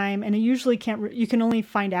travel time, and it usually you can only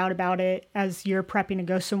find out about it as you're prepping to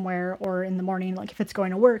go somewhere or in the morning, if it's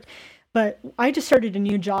going to work. But I just started a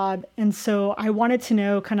new job, and so I wanted to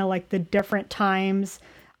know kind of the different times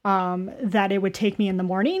that it would take me in the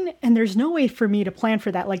morning, and there's no way for me to plan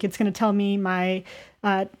for that. It's going to tell me my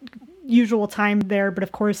usual time there, but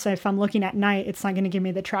of course, if I'm looking at night, it's not going to give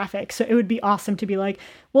me the traffic. So it would be awesome to be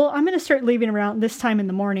well, I'm going to start leaving around this time in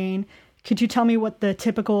the morning. Could you tell me what the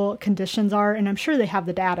typical conditions are? And I'm sure they have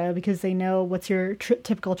the data, because they know what's your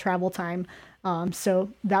typical travel time.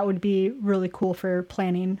 So that would be really cool for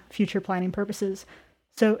future planning purposes.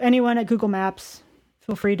 So anyone at Google Maps,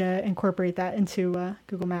 feel free to incorporate that into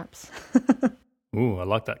Google Maps. Ooh, I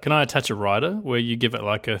like that. Can I attach a rider where you give it a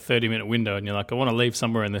 30-minute window, and you're I want to leave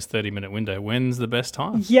somewhere in this 30-minute window. When's the best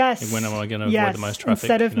time? Yes. And when am I going to avoid the most traffic?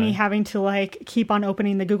 Instead of me having to keep on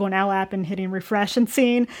opening the Google Now app and hitting refresh and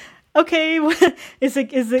seeing, okay, is it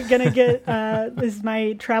going to get, is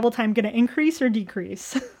my travel time going to increase or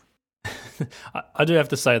decrease? I do have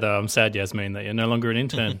to say, though, I'm sad, Yasmin, that you're no longer an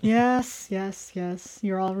intern. Yes.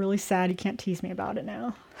 You're all really sad. You can't tease me about it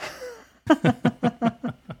now.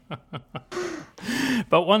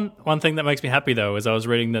 But one thing that makes me happy, though, is I was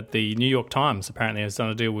reading that the New York Times apparently has done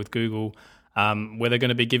a deal with Google where they're going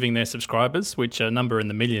to be giving their subscribers, which are number in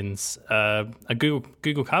the millions, a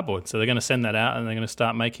Google Cardboard. So they're going to send that out and they're going to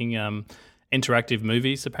start making interactive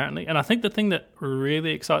movies, apparently. And I think the thing that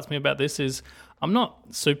really excites me about this is I'm not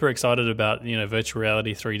super excited about, virtual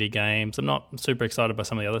reality 3D games. I'm not super excited by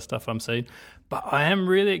some of the other stuff I'm seeing. But I am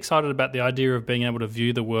really excited about the idea of being able to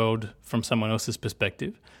view the world from someone else's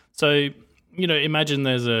perspective. So, imagine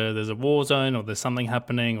there's a war zone or there's something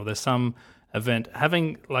happening or there's some event.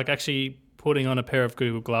 Having, actually putting on a pair of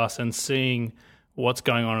Google Glass and seeing what's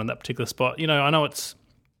going on in that particular spot. I know it's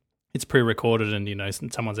pre-recorded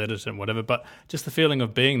and, someone's edited and whatever, but just the feeling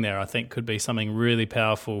of being there, I think, could be something really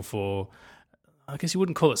powerful for, I guess you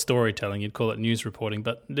wouldn't call it storytelling, you'd call it news reporting,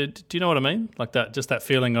 but do you know what I mean? Like that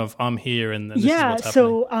feeling of I'm here and this is what's happening.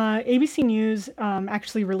 So ABC News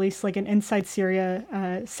actually released an Inside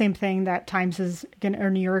Syria, same thing that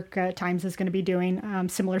New York Times is going to be doing,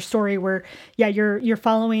 similar story where, you're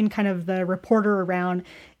following kind of the reporter around,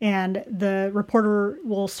 and the reporter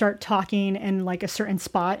will start talking in a certain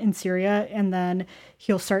spot in Syria, and then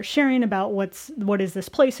he'll start sharing about what is this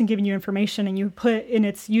place and giving you information, and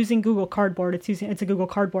it's using Google Cardboard. It's a Google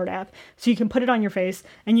Cardboard app. So you can put it on your face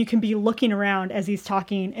and you can be looking around as he's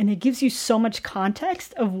talking, and it gives you so much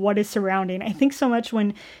context of what is surrounding. I think so much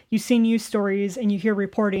when you see news stories and you hear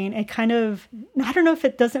reporting, it kind of, I don't know if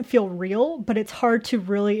it doesn't feel real, but it's hard to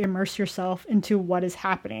really immerse yourself into what is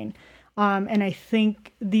happening. And I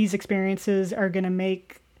think these experiences are going to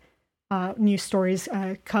make news stories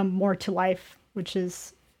come more to life, which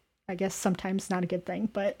is, I guess, sometimes not a good thing,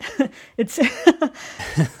 but it's...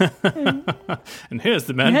 And here's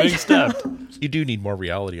the man being stabbed. You do need more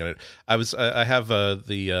reality on it. I have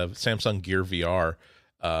the Samsung Gear VR,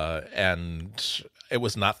 and it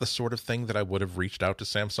was not the sort of thing that I would have reached out to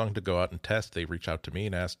Samsung to go out and test. They reached out to me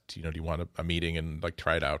and asked, do you want a meeting and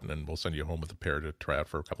try it out, and then we'll send you home with a pair to try out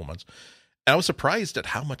for a couple months. And I was surprised at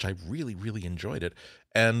how much I really, really enjoyed it.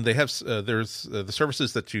 And they have there's the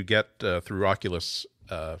services that you get through Oculus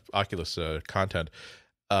content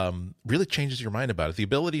really changes your mind about it. The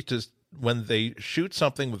ability to, when they shoot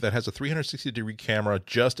something that has a 360-degree camera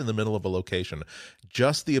just in the middle of a location,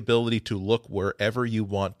 just the ability to look wherever you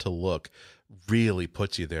want to look really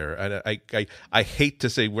puts you there. And I hate to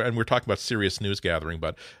say, and we're talking about serious news gathering,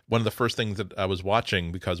 but one of the first things that I was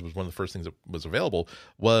watching, because it was one of the first things that was available,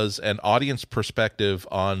 was an audience perspective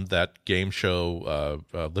on that game show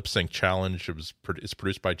Lip Sync Challenge. It's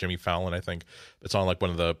produced by Jimmy Fallon, I think. It's on one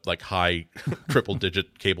of the high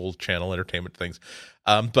triple-digit cable channel entertainment things.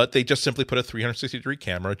 But they just simply put a 360-degree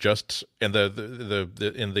camera just in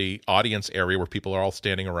the audience area where people are all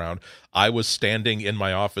standing around. I was standing in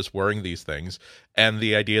my office wearing these things, and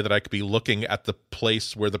the idea that I could be looking at the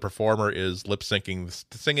place where the performer is lip syncing,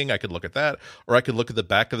 singing, I could look at that, or I could look at the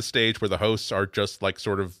back of the stage where the hosts are just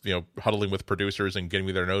sort of huddling with producers and getting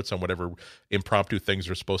me their notes on whatever impromptu things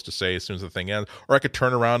they're supposed to say as soon as the thing ends, or I could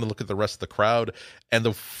turn around and look at the rest of the crowd. And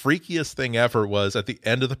the freakiest thing ever was at the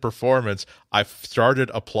end of the performance, I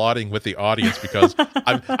started applauding with the audience because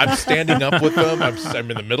I'm standing up with them, I'm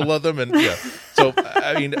in the middle of them, and so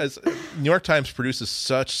I mean, as New York Times produces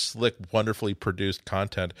such slick, wonderfully produced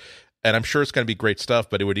content, and I'm sure it's going to be great stuff,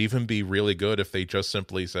 but it would even be really good if they just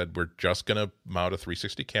simply said, we're just going to mount a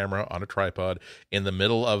 360 camera on a tripod in the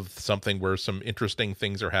middle of something where some interesting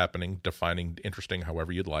things are happening, defining interesting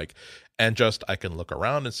however you'd like, and just I can look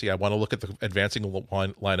around and see, I want to look at the advancing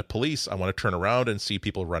line of police, I want to turn around and see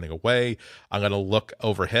people running away, I'm going to look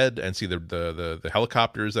overhead and see the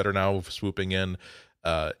helicopters that are now swooping in.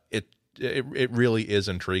 It really is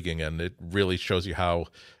intriguing, and it really shows you how,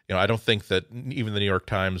 I don't think that even the New York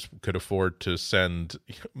Times could afford to send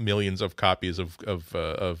millions of copies of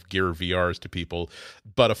Gear VRs to people,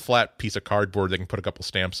 but a flat piece of cardboard they can put a couple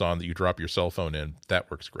stamps on that you drop your cell phone in,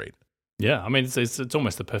 that works great. Yeah, I mean, it's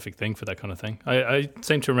almost the perfect thing for that kind of thing. I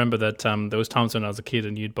seem to remember that there was times when I was a kid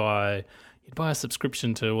and you'd buy a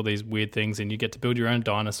subscription to all these weird things, and you get to build your own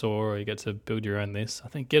dinosaur, or you get to build your own this. I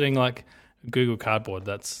think getting Google Cardboard,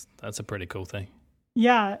 that's a pretty cool thing.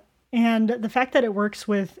 Yeah, and the fact that it works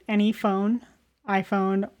with any phone,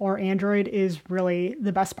 iPhone or Android, is really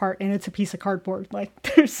the best part. And it's a piece of cardboard.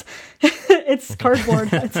 It's cardboard.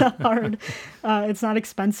 It's not hard. It's not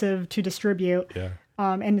expensive to distribute. Yeah.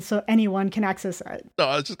 And so anyone can access it. No,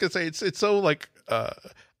 I was just gonna say it's so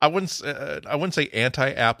I wouldn't say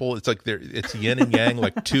anti-Apple. It's it's yin and yang,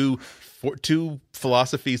 two two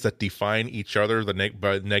philosophies that define each other, the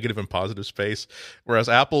negative and positive space. Whereas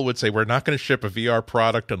Apple would say, we're not going to ship a VR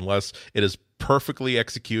product unless it is perfectly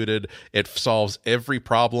executed. It solves every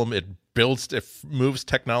problem. It moves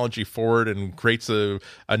technology forward and creates a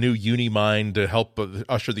new Unimind to help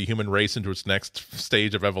usher the human race into its next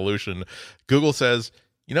stage of evolution. Google says,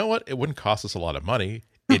 you know what? It wouldn't cost us a lot of money.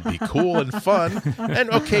 It'd be cool and fun. And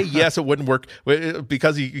okay, yes, it wouldn't work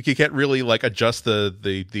because you can't really like adjust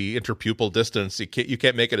the interpupil distance. You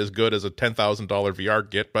can't make it as good as a $10,000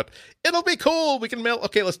 VR kit, but it'll be cool. We can mail.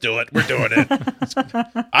 Okay, let's do it. We're doing it.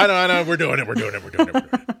 I know. We're doing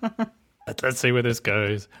it. Let's see where this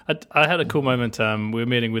goes. I had a cool moment. We were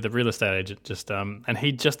meeting with a real estate agent, and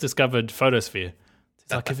he just discovered Photosphere.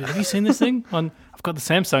 It's like, have you seen this thing? I've got the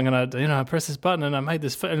Samsung, and I press this button, and I made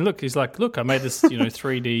this. And look, he's like, look, I made this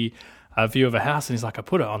 3D view of a house, and he's like, I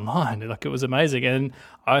put it online. Like, it was amazing. And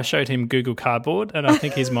I showed him Google Cardboard, and I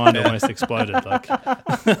think his mind almost exploded. Like,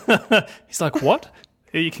 he's like, what?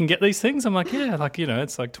 You can get these things? I'm like, yeah, like,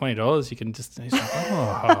 it's like $20. You can just, he's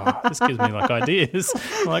like, this gives me like ideas.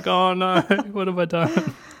 I'm like, oh no, what have I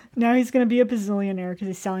done? Now he's going to be a bazillionaire because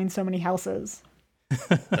he's selling so many houses.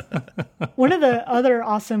 One of the other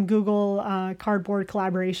awesome Google Cardboard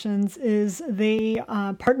collaborations is they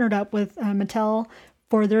partnered up with Mattel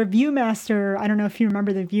for their ViewMaster. I don't know if you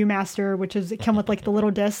remember the ViewMaster, which is it come with like the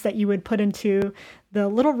little disc that you would put into the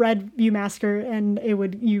little red ViewMaster, and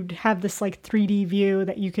you'd have this like 3D view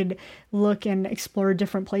that you could look and explore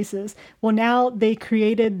different places. Well, now they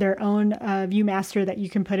created their own ViewMaster that you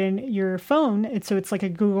can put in your phone. So it's like a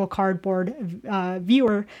Google Cardboard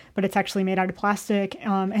viewer, but it's actually made out of plastic.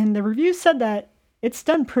 And the reviews said that it's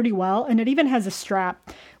done pretty well, and it even has a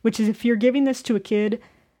strap, which is if you're giving this to a kid,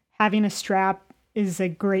 having a strap is a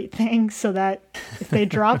great thing, so that if they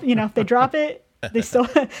drop, it, they still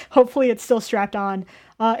hopefully it's still strapped on.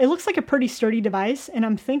 It looks like a pretty sturdy device, and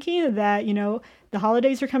I'm thinking that the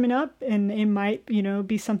holidays are coming up, and it might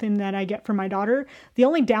be something that I get for my daughter. The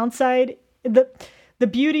only downside, the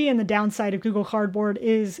beauty and the downside of Google Cardboard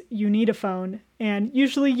is you need a phone, and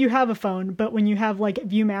usually you have a phone, but when you have like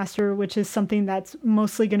ViewMaster, which is something that's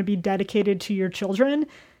mostly going to be dedicated to your children,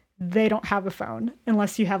 they don't have a phone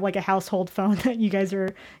unless you have like a household phone that you guys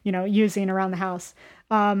are, using around the house.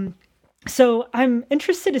 So I'm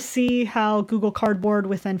interested to see how Google Cardboard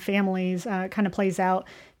within families kind of plays out,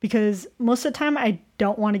 because most of the time I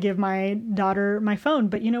don't want to give my daughter my phone,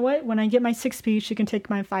 but you know what? When I get my 6P, she can take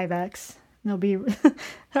my 5X. There'll be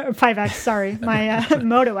 5X, sorry, my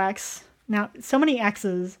Moto X. Now, so many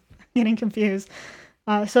X's, getting confused.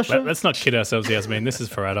 Let's not kid ourselves, Yasmin. This is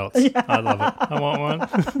for adults. Yeah. I love it. I want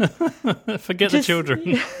one. Forget the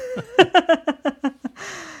children.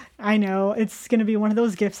 I know. It's going to be one of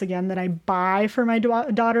those gifts again that I buy for my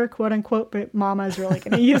daughter, quote unquote, but Mama's really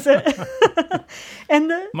going to use it.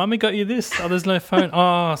 Mommy got you this. Oh, there's no phone.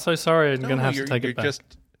 Oh, so sorry. I'm going to have to take it back.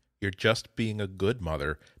 You're just being a good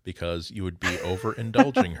mother because you would be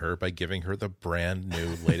overindulging her by giving her the brand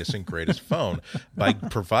new latest and greatest phone. By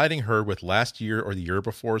providing her with last year or the year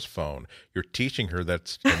before's phone, you're teaching her that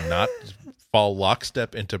to not fall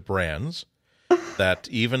lockstep into brands, that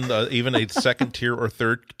even a second tier or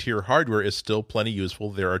third tier hardware is still plenty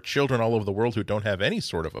useful. There are children all over the world who don't have any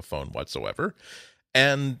sort of a phone whatsoever.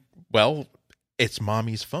 And, well, it's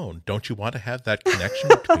mommy's phone. Don't you want to have that connection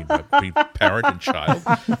between parent and child?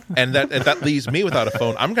 And that leaves me without a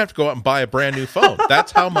phone. I'm going to have to go out and buy a brand new phone.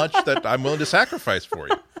 That's how much that I'm willing to sacrifice for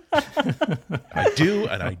you. And I do,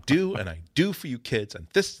 and I do, and I do for you kids. And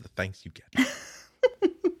this is the thanks you get.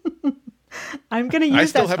 I'm going to use that. I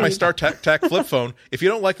still have my StarTAC flip phone. If you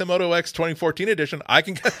don't like the Moto X 2014 edition, I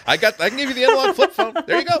can give you the analog flip phone.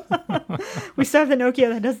 There you go. We still have the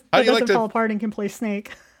Nokia that doesn't fall apart and can play Snake.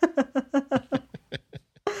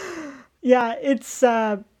 Yeah, it's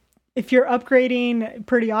if you're upgrading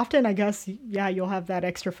pretty often, I guess, yeah, you'll have that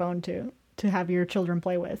extra phone to have your children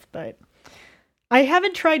play with. But I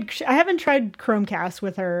haven't tried Chromecast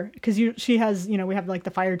with her because she has, we have like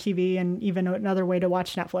the Fire TV and even another way to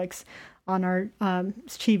watch Netflix on our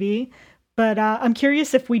TV. But I'm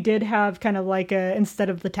curious if we did have kind of like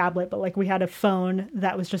instead of the tablet, but like we had a phone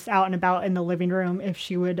that was just out and about in the living room, if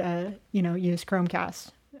she would, use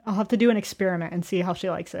Chromecast. I'll have to do an experiment and see how she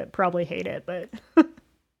likes it. Probably hate it, but...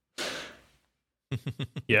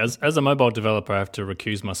 Yeah, as a mobile developer, I have to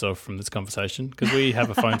recuse myself from this conversation because we have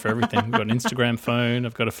a phone for everything. We've got an Instagram phone.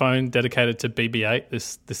 I've got a phone dedicated to BB-8,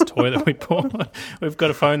 this toy that we bought. We've got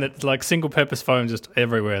a phone that's like single-purpose phone just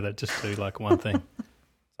everywhere that just do like one thing.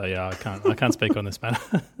 So yeah, I can't speak on this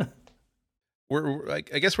matter. I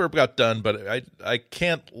guess we're about done, but I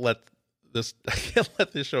can't let this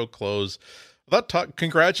show close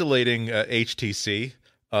Congratulating HTC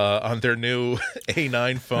on their new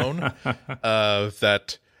A9 phone.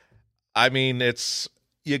 That, I mean,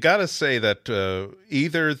 you got to say that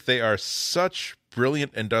either they are such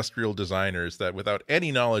brilliant industrial designers that without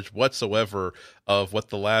any knowledge whatsoever of what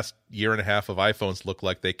the last year and a half of iPhones look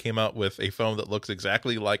like, they came out with a phone that looks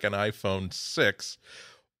exactly like an iPhone 6,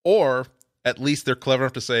 or at least they're clever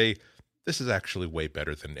enough to say, this is actually way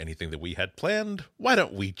better than anything that we had planned. Why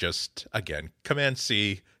don't we just, again, Command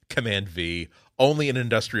C, Command V, only in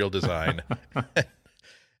industrial design.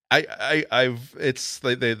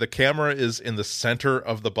 The camera is in the center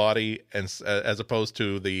of the body, and as opposed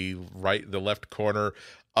to the left corner.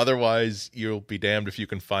 Otherwise, you'll be damned if you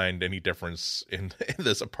can find any difference in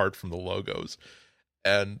this apart from the logos.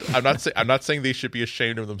 And I'm not saying they should be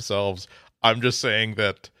ashamed of themselves. I'm just saying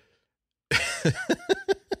that.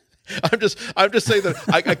 I'm just saying that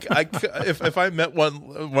if I met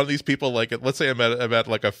one of these people, like let's say I'm at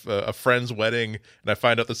like a friend's wedding, and I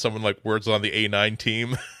find out that someone like works on the A9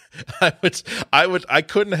 team, I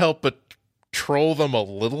couldn't help but troll them a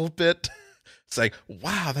little bit. It's like,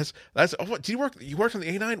 wow, that's what do you work on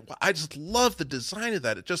the A9? I just love the design of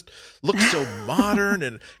that. It just looks so modern,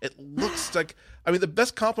 and it looks like, I mean, the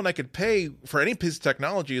best compliment I could pay for any piece of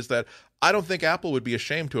technology is that I don't think Apple would be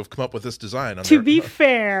ashamed to have come up with this design. To be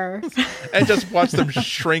fair. And just watch them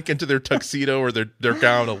shrink into their tuxedo or their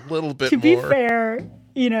gown a little bit more. To be fair,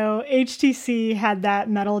 HTC had that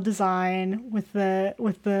metal design with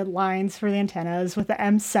the lines for the antennas with the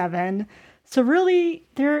M7. So really,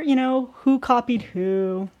 they're, who copied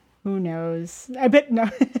who knows? I bet no.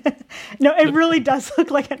 No, it really does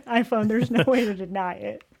look like an iPhone. There's no way to deny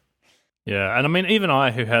it. Yeah, and I mean, even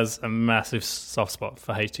I, who has a massive soft spot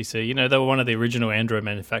for HTC, they were one of the original Android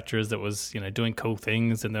manufacturers that was, doing cool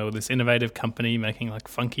things, and they were this innovative company making like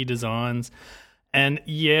funky designs. And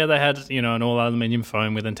yeah, they had, an all-aluminium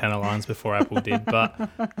phone with antenna lines before Apple did, but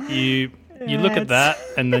you look at that,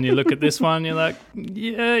 and then you look at this one, you're like,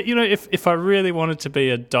 yeah, if I really wanted to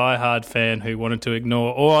be a diehard fan who wanted to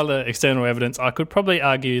ignore all the external evidence, I could probably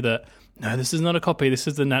argue that, no, this is not a copy, this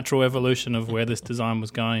is the natural evolution of where this design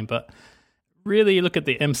was going. But really, you look at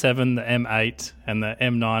the M7, the M8, and the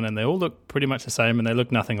M9, and they all look pretty much the same, and they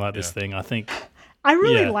look nothing like this thing, I think. I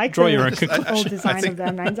really like the old design of the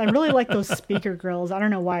M9s. I really like those speaker grills. I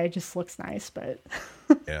don't know why, it just looks nice, but...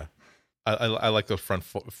 Yeah. I like those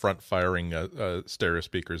front firing stereo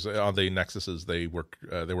speakers on the Nexuses. They work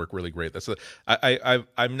really great. That's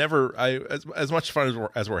I'm never as much fun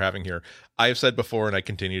as we're having here. I have said before, and I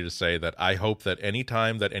continue to say that I hope that any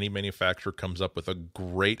time that any manufacturer comes up with a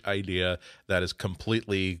great idea that is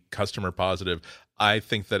completely customer positive, I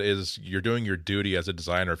think that you're doing your duty as a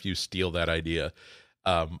designer if you steal that idea.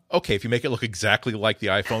 Okay, if you make it look exactly like the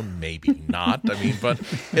iPhone, maybe not. I mean, but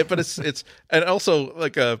it's and also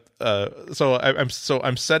like I'm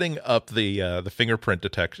setting up the fingerprint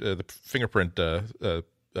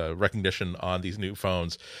recognition on these new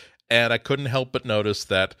phones, and I couldn't help but notice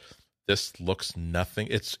that this looks nothing.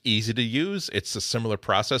 It's easy to use. It's a similar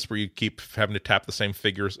process where you keep having to tap the same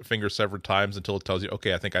finger several times until it tells you,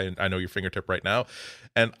 okay, I think I know your fingertip right now.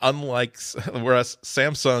 And whereas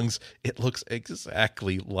Samsung's, it looks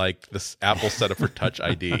exactly like this Apple setup for Touch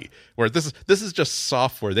ID, where this is just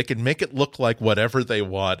software. They can make it look like whatever they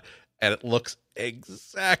want, and it looks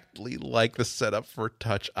exactly like the setup for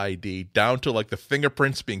Touch ID, down to like the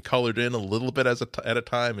fingerprints being colored in a little bit at a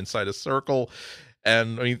time inside a circle.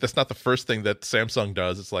 And I mean, that's not the first thing that Samsung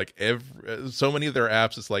does. It's like so many of their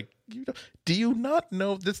apps, it's like, do you not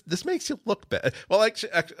know this makes you look bad? Well,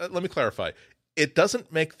 actually, let me clarify. It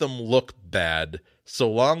doesn't make them look bad so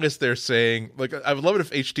long as they're saying, like, I would love it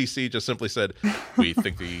if HTC just simply said, we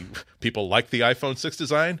think the people like the iPhone 6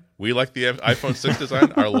 design. We like the iPhone 6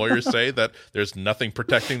 design. Our lawyers say that there's nothing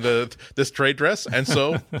protecting this trade dress. And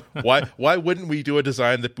so why wouldn't we do a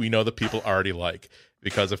design that we know that people already like?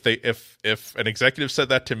 Because if an executive said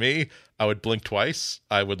that to me, I would blink twice.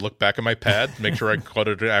 I would look back at my pad, make sure I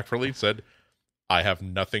quoted it accurately, and said, I have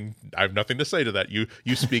nothing to say to that. You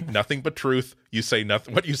speak nothing but truth. You say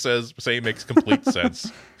nothing. What you say makes complete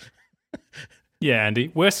sense. Yeah,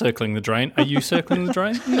 Andy, we're circling the drain. Are you circling the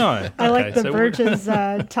drain? No. I like the Verge's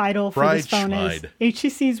title for this phone is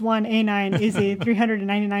HTC's One A9 is a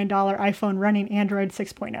 $399 iPhone running Android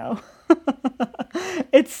 6.0.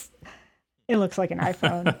 It looks like an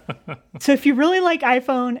iPhone. So if you really like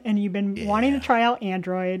iPhone and you've been wanting to try out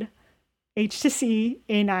Android, H2C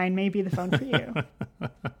A9 may be the phone for you.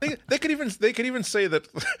 They could even say that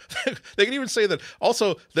they could even say that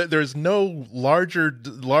also that there's no larger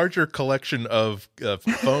collection of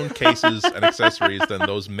phone cases and accessories than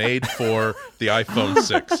those made for the iPhone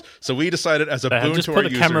 6. So we decided as a boon just to put our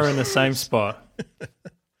the users, camera in the same spot.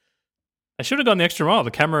 I should have gone the extra mile. The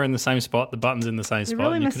camera in the same spot, the buttons in the same spot.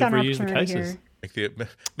 Really And you missed could have out on reused the opportunity cases. here.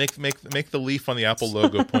 make the leaf on the Apple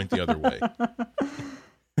logo point the other way.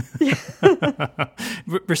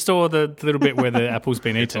 Restore the little bit where the apple's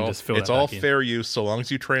been eaten. Just fill It's that all back in. fair use so long as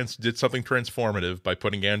you did something transformative by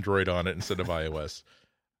putting Android on it instead of iOS.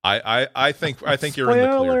 I think you're in the clear here.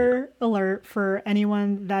 Spoiler alert for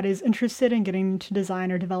anyone that is interested in getting into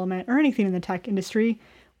design or development or anything in the tech industry.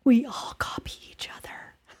 We all copy each other.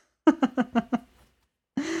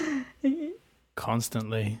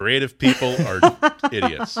 Constantly. Creative people are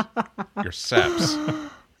idiots. You're saps.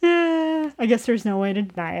 Yeah, I guess there's no way to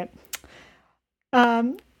deny it.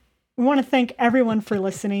 We want to thank everyone for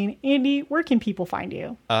listening. Andy, where can people find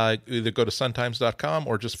you? Either go to suntimes.com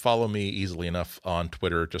or just follow me easily enough on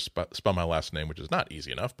Twitter. Just spell my last name, which is not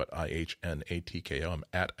easy enough, but IHNATKO. I'm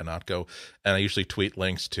at Ihnatko. And I usually tweet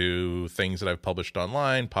links to things that I've published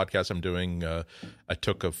online, podcasts I'm doing. I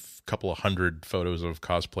took a couple of 100 photos of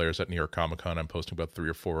cosplayers at New York Comic Con. I'm posting about 3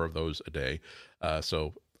 or 4 of those a day.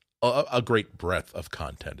 So a great breadth of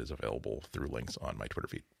content is available through links on my Twitter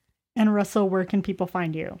feed. And Russell, where can people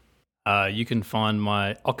find you? You can find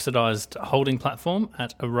my oxidized holding platform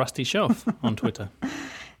at a rusty shelf on Twitter.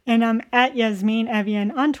 And I'm at Yasmin Evian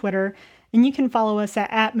on Twitter. And you can follow us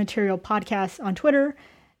at Material Podcast on Twitter.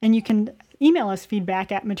 And you can email us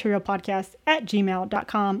feedback at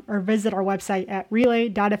materialpodcast@gmail.com or visit our website at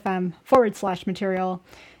relay.fm/material.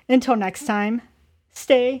 Until next time,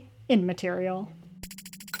 stay in material.